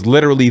time was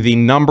literally the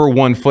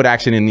 #1 Foot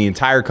Action in the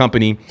entire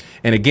company.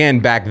 And again,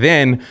 back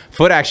then,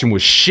 Foot Action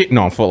was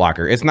shitting on Foot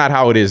Locker. It's not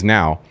how it is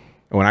now.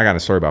 When I got a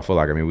story about Foot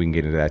Locker, I mean, we can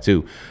get into that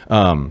too.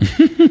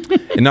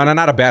 No,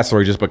 not a bad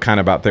story, just but kind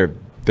of about their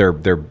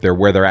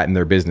where they're at in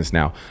their business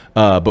now.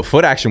 But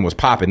Foot Action was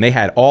popping. They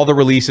had all the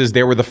releases.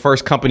 They were the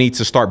first company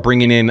to start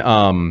bringing in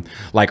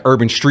like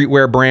urban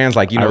streetwear brands,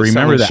 like, you know, I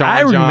remember that. Sean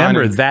I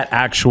remember and that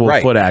actual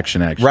Foot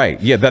Action, actually.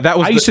 Right. Yeah. That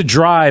was. I used to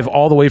drive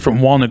all the way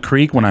from Walnut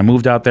Creek when I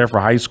moved out there for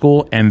high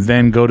school, and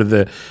then go to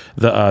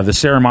the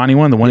Ceremony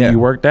one, the one that you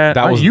worked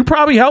at. You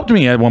probably helped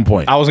me at one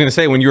point. I was gonna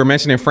say, when you were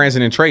mentioning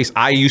Franzen and Trace,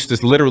 I used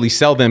to literally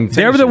sell them.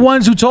 They were the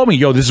ones who told me,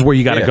 "Yo, this is where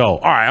you got to go."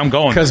 All right, I'm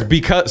going.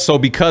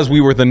 Because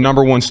we were the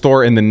 #1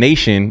 store in the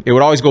nation, it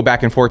would always go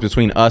back and forth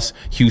between us,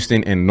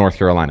 Houston, and North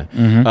Carolina.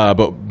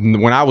 But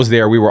when I was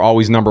there, we were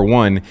always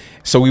 #1,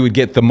 so we would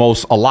get the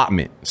most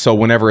allotment. So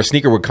whenever a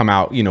sneaker would come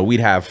out, you know, we'd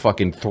have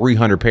fucking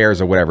 300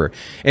 pairs or whatever.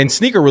 And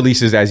sneaker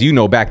releases, as you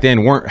know, back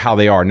then weren't how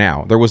they are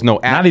now. There was no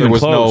app. Not even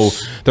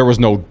close. There was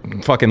no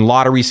fucking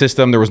lottery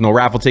system. There was no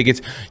raffle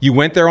tickets. You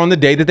went there on the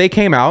day that they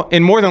came out,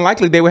 and more than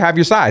likely they would have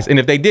your size. And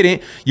if they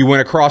didn't, you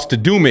went across to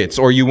Doomits,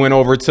 or you went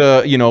over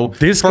to, you know,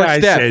 this First guy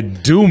Step.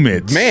 said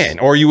Doomits, man,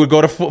 or you would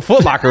go to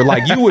Foot Locker.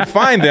 Like you would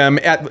find them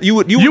at you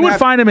would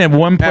find them at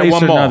one place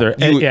or another.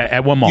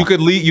 At one mall. You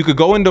could leave. You could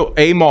go into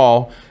a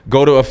mall,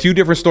 go to a few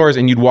different stores,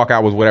 and you'd walk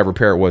out with whatever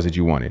pair it was that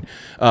you wanted.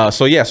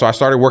 So I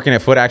started working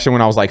at Foot Action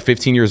when I was like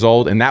 15 years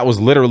old, and that was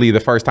literally the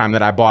first time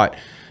that I bought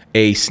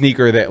a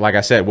sneaker that, like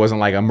I said,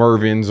 wasn't like a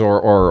Mervyn's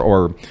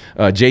or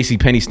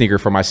JCPenney sneaker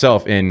for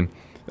myself. And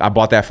I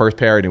bought that first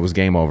pair, and it was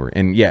game over.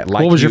 And yeah,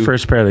 like, what was your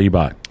first pair that you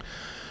bought?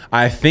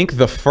 I think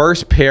the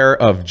first pair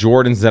of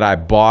Jordans that I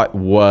bought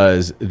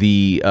was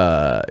the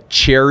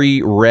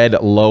cherry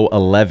red low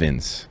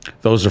 11s.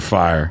 Those are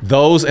fire.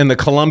 Those and the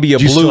Columbia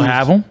Blues. Blues. You still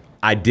have them?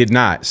 I did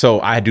not. So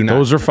I do not.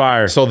 Those are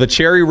fire. So the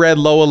cherry red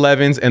low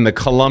 11s and the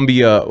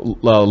Columbia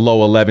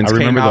low 11s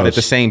came out at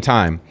the same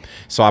time.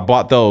 So I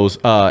bought those.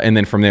 And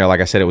then from there, like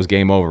I said, it was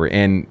game over.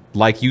 And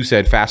like you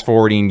said, fast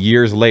forwarding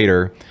years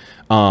later,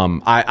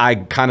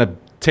 I kind of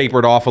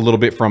tapered off a little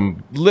bit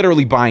from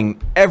literally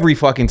buying every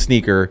fucking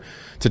sneaker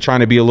to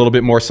trying to be a little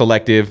bit more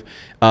selective.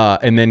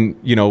 And then,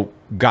 you know,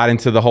 got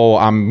into the whole,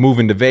 I'm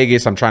moving to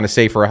Vegas, I'm trying to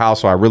save for a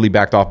house. So I really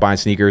backed off buying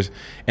sneakers.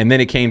 And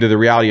then it came to the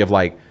reality of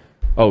like,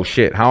 oh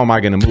shit, how am I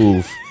going to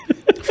move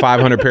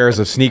 500 pairs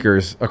of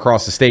sneakers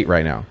across the state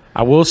right now?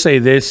 I will say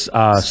this,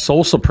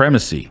 Soul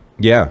Supremacy.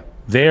 Yeah.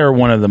 They are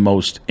one of the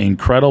most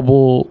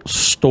incredible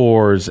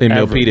stores in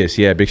ever. Milpitas.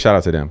 Yeah, big shout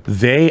out to them.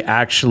 They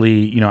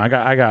actually, you know, I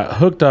got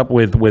hooked up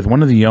with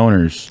one of the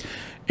owners,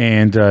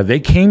 and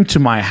they came to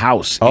my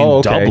house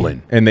in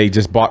Dublin. And they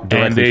just bought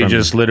directly and they from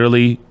just you.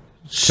 Literally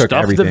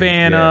stuffed the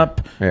van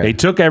up. Yeah. They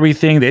took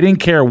everything. They didn't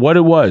care what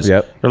it was.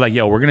 Yep. They're like,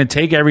 yo, we're going to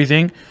take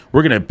everything.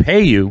 We're going to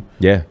pay you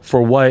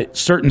for what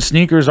certain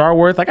sneakers are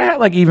worth. Like I had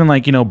like even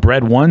like, you know,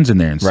 bread ones in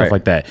there and stuff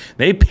like that.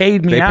 They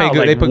paid me out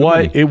like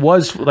what it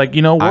was like,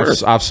 you know,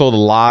 worth. I've sold a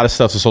lot of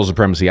stuff to Soul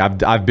Supremacy.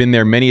 I've been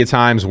there many a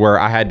times where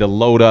I had to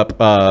load up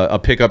a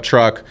pickup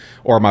truck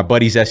or my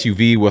buddy's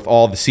SUV with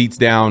all the seats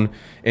down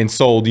and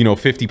sold, you know,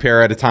 50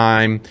 pair at a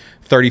time,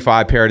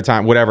 35 pair at a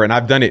time, whatever. And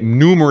I've done it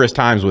numerous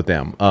times with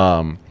them.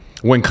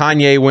 When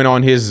Kanye went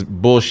on his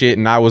bullshit,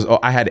 and I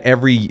had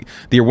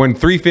when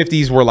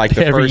 350s were like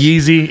the every first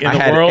Yeezy in I the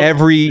had world.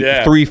 every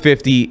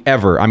 350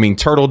 ever. I mean,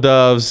 Turtle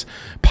Doves,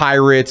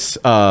 Pirates,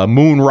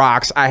 Moon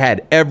Rocks. I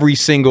had every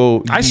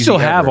single. I still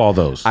have all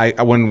those.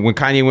 When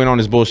Kanye went on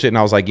his bullshit, and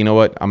I was like, you know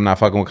what? I'm not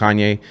fucking with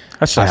Kanye.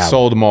 I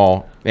sold them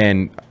all,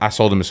 and I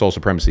sold them to Soul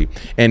Supremacy.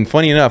 And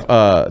funny enough,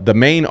 the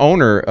main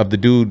owner of the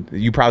dude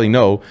you probably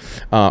know,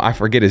 I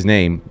forget his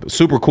name.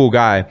 Super cool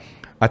guy.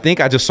 I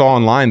think I just saw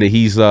online that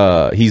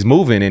he's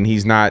moving and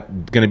he's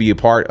not going to be a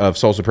part of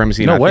Soul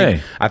Supremacy. No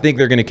way. I think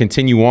they're going to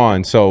continue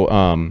on.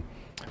 So,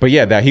 but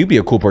yeah, that he'd be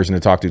a cool person to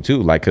talk to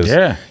too. Like, cause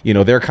you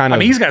know, they're kind of. I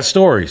mean, he's got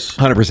stories.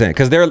 100%.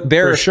 Because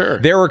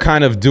they were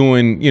kind of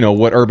doing, you know,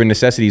 what Urban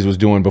Necessities was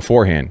doing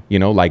beforehand. You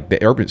know, like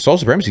Soul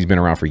Supremacy's been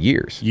around for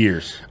years.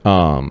 Years.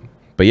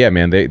 But But yeah,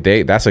 man,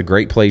 they that's a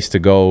great place to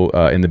go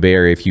in the Bay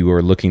Area if you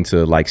are looking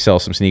to like sell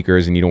some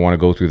sneakers and you don't want to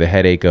go through the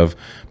headache of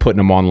putting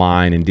them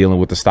online and dealing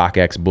with the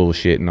StockX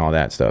bullshit and all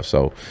that stuff.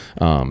 So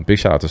big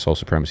shout out to Soul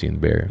Supremacy in the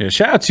Bay Area. Yeah,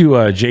 shout out to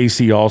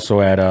JC also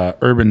at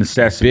Urban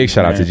Necessity. Big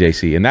shout out to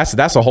JC, and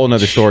that's a whole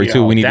nother story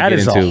too. We need to get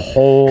into that is a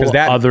whole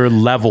other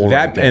level.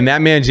 And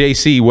that man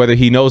JC, whether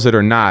he knows it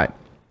or not,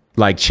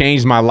 like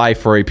changed my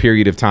life for a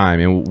period of time,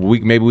 and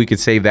maybe we could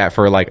save that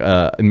for like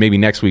maybe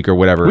next week or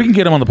whatever. We can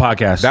get him on the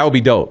podcast. That would be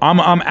dope.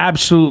 I'm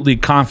absolutely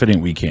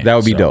confident we can. That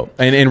would be dope.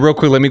 And real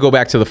quick, let me go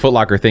back to the Foot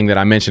Locker thing that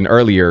I mentioned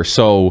earlier.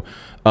 So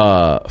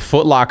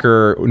Foot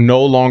Locker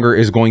no longer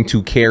is going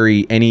to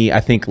carry any,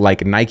 I think,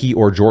 like Nike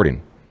or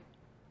Jordan.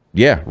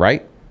 Yeah,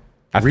 right.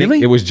 I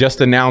think it was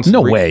just announced. No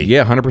way.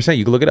 Yeah, 100%.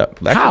 You can look it up.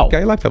 How?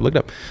 Okay, laptop, look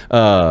it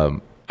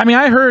up. I mean,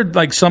 I heard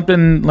like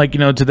something like,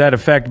 to that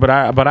effect, but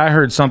I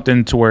heard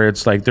something to where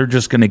it's like they're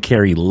just going to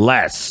carry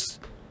less.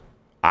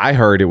 I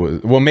heard it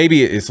was, well,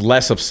 maybe it's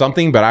less of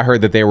something, but I heard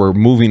that they were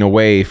moving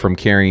away from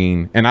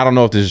carrying, and I don't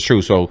know if this is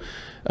true, so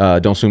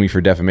don't sue me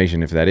for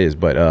defamation if that is,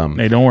 but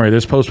hey, don't worry,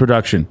 there's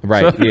post-production.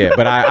 Right, yeah,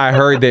 but I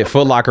heard that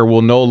Foot Locker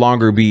will no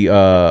longer be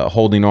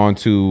holding on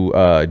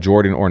to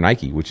Jordan or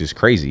Nike, which is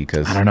crazy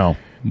because I don't know.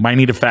 Might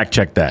need to fact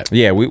check that.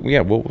 Yeah, we'll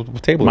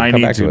table it. Might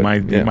need to.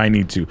 Might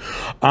need to.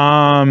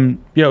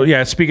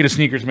 Speaking of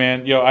sneakers,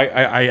 man.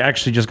 I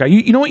actually just got.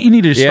 You know what you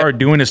need to start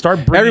doing is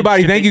start bringing.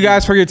 Everybody, thank you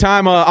guys for your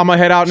time. I'm gonna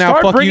head out now.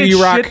 Start Fuck you,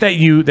 you rock. Shit that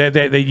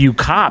you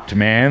copped,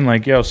 man.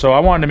 Like so I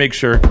wanted to make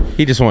sure.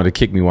 He just wanted to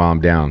kick me while I'm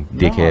down,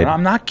 dickhead. No,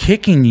 I'm not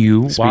kicking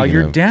you while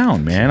you're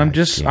down, man. I'm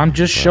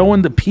just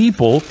showing the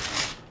people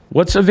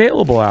what's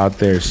available out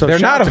there. So they're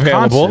not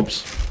available.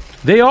 Concepts.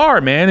 They are,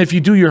 man. If you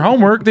do your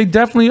homework, they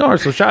definitely are.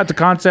 So shout out to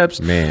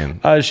Concepts. Man.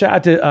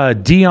 Shout out to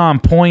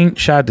Dion Point.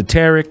 Shout out to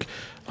Tarek.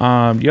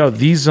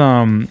 These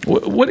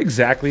what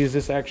exactly is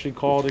this actually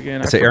called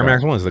again? It's the Air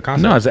Max 1s, the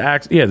Concept. No,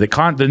 it's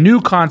the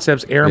new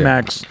Concepts Air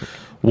Max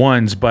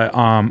 1s, but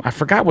I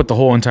forgot what the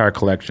whole entire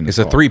collection is.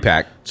 It's a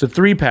 3-pack. It's a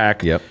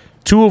 3-pack. Yep.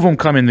 2 of them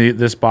come in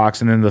this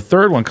box, and then the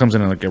third one comes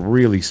in like a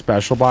really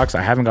special box.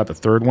 I haven't got the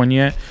third one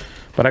yet,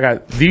 but I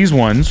got these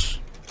ones.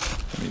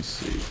 Let me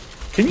see.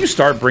 Can you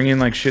start bringing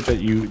like shit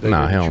that you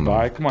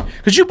buy? Come on,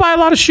 because you buy a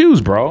lot of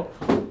shoes, bro.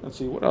 Let's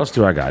see, what else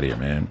do I got here,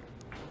 man?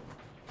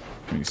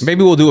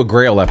 Maybe we'll do a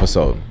Grail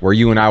episode where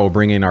you and I will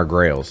bring in our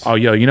Grails. Oh,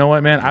 you know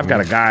what, man? I've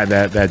got a guy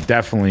that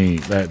definitely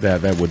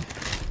that would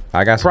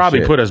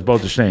probably put us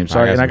both to shame.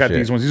 Sorry, I got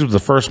these ones. These were the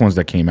first ones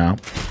that came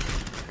out.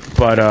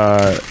 But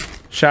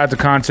shout out to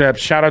Concept.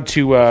 Shout out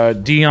to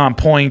Dion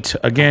Point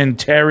again,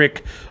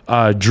 Tarek,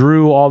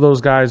 Drew, all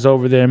those guys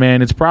over there,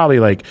 man. It's probably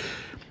like.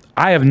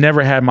 I have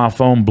never had my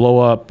phone blow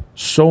up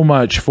so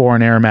much for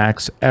an Air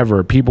Max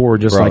ever. People were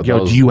just like,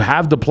 "Yo, do you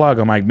have the plug?"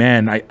 I'm like,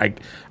 "Man,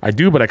 I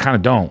do, but I kind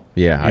of don't."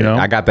 Yeah,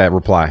 I got that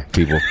reply,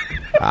 people.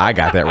 I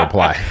got that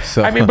reply.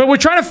 So I mean, but we're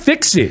trying to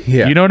fix it.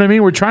 Yeah. You know what I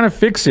mean? We're trying to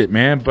fix it,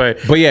 man.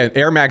 But yeah,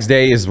 Air Max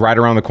Day is right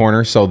around the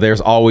corner, so there's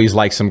always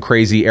like some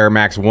crazy Air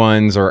Max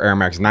 1s or Air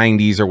Max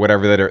 90s or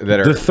whatever that are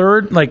the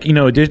third,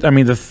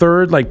 the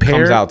third pair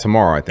comes out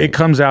tomorrow. I think it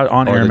comes out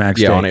on Air Max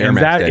Day, on Air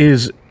Max Day.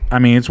 Is. I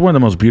mean, it's one of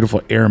the most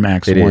beautiful Air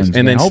Max ones.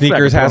 And then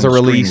Sneakers has a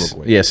release.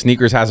 Yeah,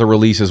 Sneakers has a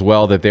release as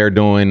well that they're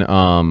doing.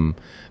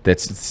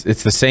 It's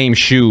the same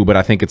shoe, but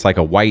I think it's like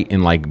a white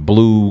and like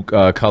blue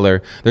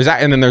color. There's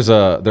like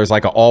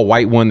an all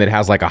white one that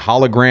has like a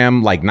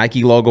hologram like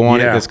Nike logo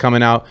on it that's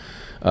coming out.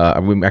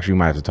 We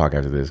might have to talk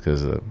after this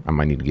because I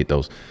might need to get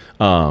those.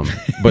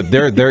 But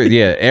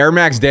Air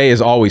Max Day is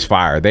always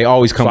fire. They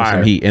always come with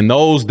some heat. And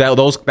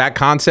that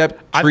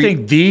concept, I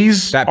think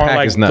that are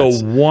like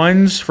the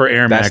ones for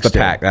Air Max.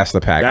 That's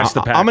the pack.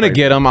 I'm gonna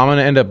get them. I'm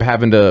gonna end up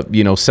having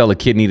to sell a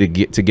kidney to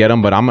get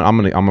them, but I'm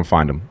gonna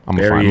find them.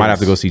 Might have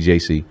to go see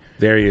JC.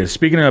 There he is.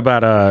 Speaking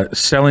about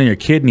selling your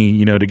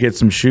kidney, to get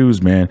some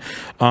shoes, man.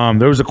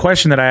 There was a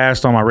question that I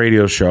asked on my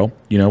radio show.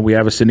 We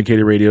have a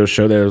syndicated radio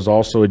show that is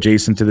also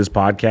adjacent to this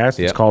podcast.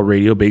 It's called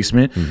Radio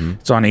Basement. Mm-hmm.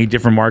 It's on 8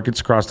 different markets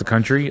across the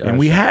country, and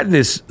we had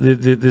this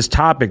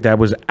topic that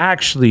was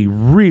actually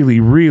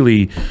really,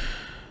 really.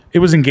 It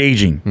was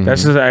engaging.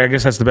 Mm-hmm. I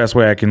guess that's the best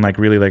way I can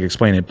really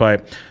explain it.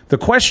 But the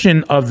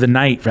question of the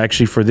night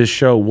actually for this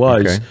show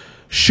was,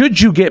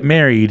 should you get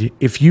married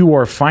if you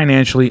are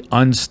financially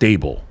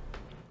unstable?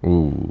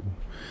 Ooh.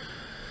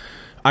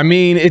 I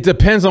mean, it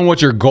depends on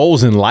what your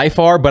goals in life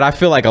are, but I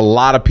feel like a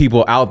lot of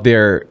people out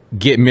there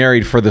get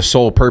married for the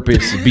sole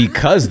purpose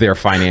because they're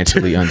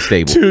financially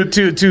unstable.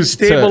 to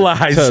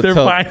stabilize their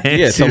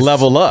finances. Yeah, to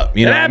level up.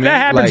 That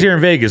happens here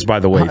in Vegas, by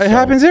the way. It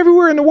happens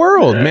everywhere in the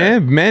world,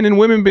 man. Men and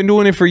women been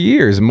doing it for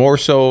years. More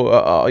so,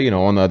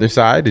 on the other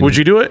side. Would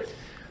you do it?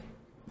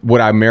 Would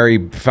I marry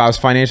if I was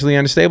financially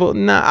unstable?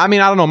 Nah, I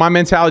mean, I don't know. My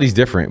mentality's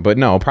different, but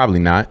no, probably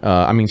not.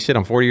 I mean, shit,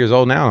 I'm 40 years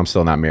old now and I'm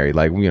still not married.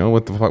 Like,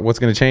 what the fuck, what's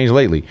going to change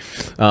lately?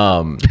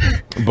 Nah,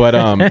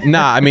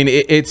 I mean,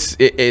 it's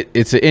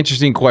an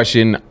interesting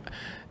question.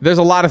 there's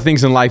a lot of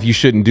things in life you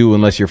shouldn't do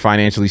unless you're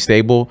financially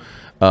stable.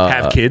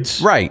 Have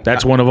kids, right?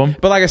 That's one of them.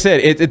 But like I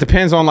said, it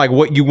depends on like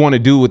what you want to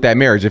do with that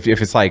marriage. If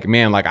it's like,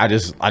 man, like I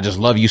just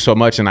love you so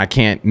much and I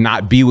can't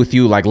not be with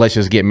you, like let's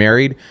just get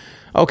married.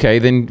 Okay,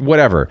 then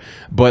whatever.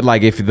 But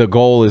like if the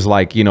goal is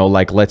like, you know,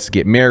 like let's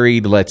get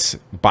married, let's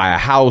buy a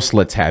house,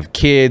 let's have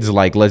kids,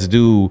 like let's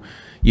do,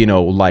 you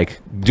know, like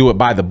do it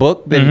by the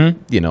book,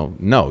 then, you know,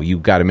 no, you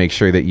got to make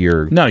sure that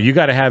you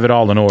got to have it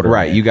all in order.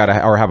 Right. Man. You got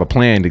to, or have a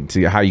plan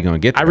to how you're going to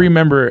get there. I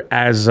remember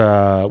as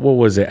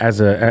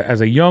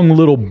a young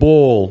little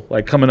bull,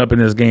 like coming up in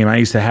this game, I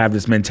used to have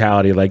this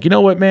mentality like, you know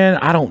what, man,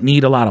 I don't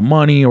need a lot of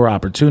money or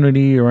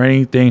opportunity or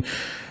anything.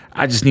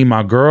 I just need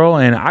my girl,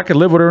 and I could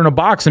live with her in a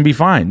box and be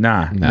fine.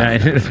 Nah.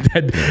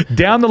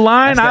 Down the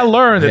line, I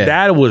learned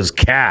that was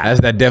cap.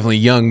 That's that definitely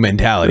young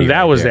mentality.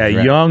 That was that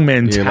young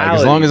mentality. Like,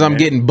 as long as I'm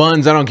getting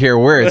buns, I don't care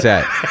where it's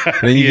at.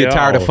 And then you get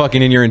tired of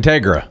fucking in your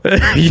Integra.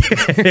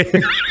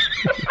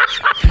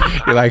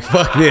 You're like,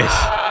 fuck this.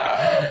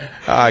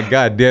 Ah,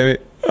 God damn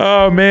it.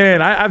 Oh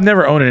man, I've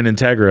never owned an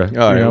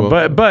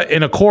Integra, but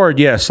in Accord,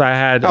 yes, I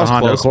had a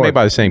Honda Accord. Made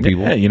by the same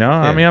people. Yeah, you know,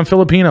 I mean, I'm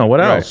Filipino.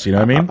 What else? You know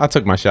what I mean? I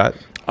took my shot.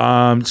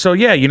 So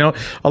yeah, you know,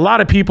 a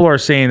lot of people are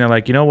saying they're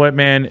like, you know what,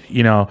 man,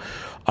 you know,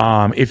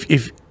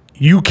 if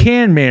you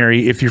can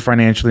marry if you're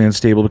financially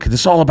unstable because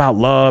it's all about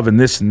love and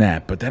this and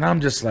that. But then I'm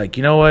just like,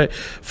 you know what,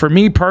 for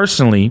me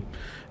personally,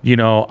 you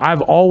know,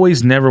 I've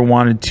always never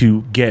wanted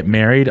to get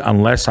married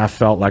unless I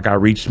felt like I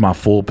reached my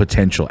full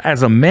potential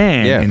as a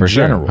man. Yeah, for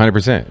general. Sure.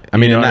 100%. I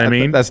mean, you know what I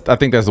mean? I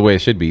think that's the way it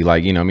should be.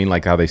 Like, you know, I mean,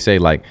 like how they say,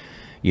 like,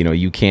 you know,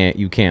 you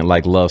can't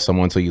like love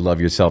someone until you love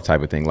yourself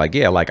type of thing. Like,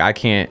 yeah, like I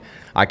can't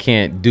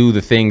do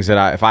the things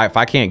that if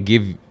I can't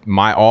give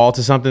my all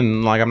to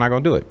something, like I'm not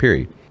gonna do it.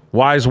 Period.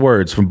 Wise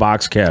words from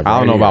Box Kev. I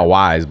don't know about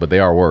wise, but they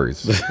are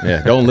words.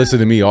 Yeah, don't listen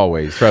to me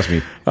always. Trust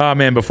me. Oh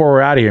man, before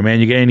we're out of here, man,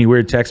 you get any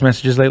weird text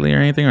messages lately or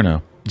anything or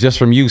no? Just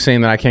from you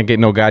saying that I can't get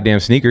no goddamn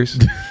sneakers.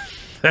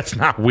 That's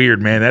not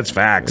weird, man. That's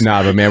facts.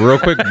 Nah, but man, real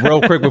quick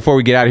before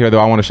we get out of here, though,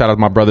 I want to shout out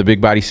my brother,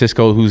 Big Body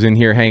Cisco, who's in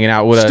here hanging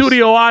out with us.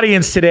 Studio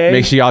audience today.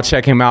 Make sure y'all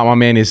check him out. My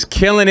man is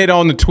killing it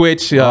on the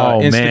Twitch,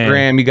 Instagram.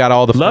 Man. He got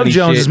all the Love funny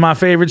Jones shit. Is my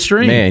favorite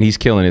stream. Man, he's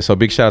killing it. So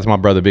big shout out to my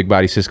brother, Big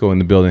Body Cisco, in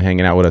the building,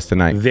 hanging out with us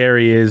tonight. There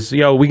he is.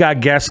 Yo, we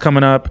got guests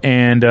coming up,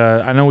 and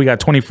I know we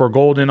got 24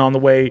 Golden on the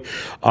way.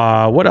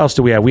 What else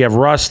do we have? We have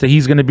Russ.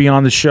 He's going to be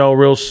on the show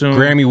real soon.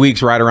 Grammy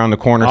Week's right around the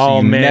corner,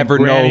 so you never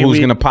know who's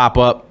going to pop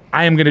up.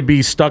 I am going to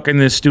be stuck in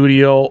this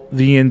studio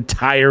the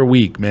entire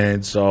week,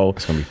 man. So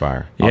it's going to be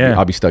fire. Yeah.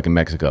 I'll be stuck in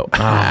Mexico.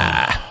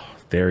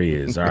 There he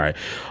is. All right.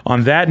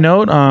 On that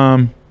note,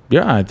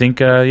 yeah, I think,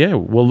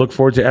 we'll look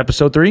forward to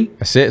episode 3.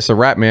 That's it. It's a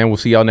wrap, man. We'll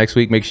see y'all next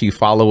week. Make sure you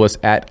follow us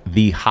at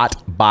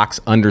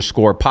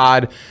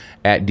 @thehotbox_pod,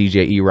 at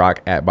DJ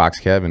E-Rock, at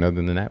BoxKev. And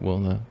other than that,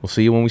 we'll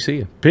see you when we see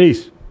you.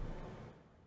 Peace.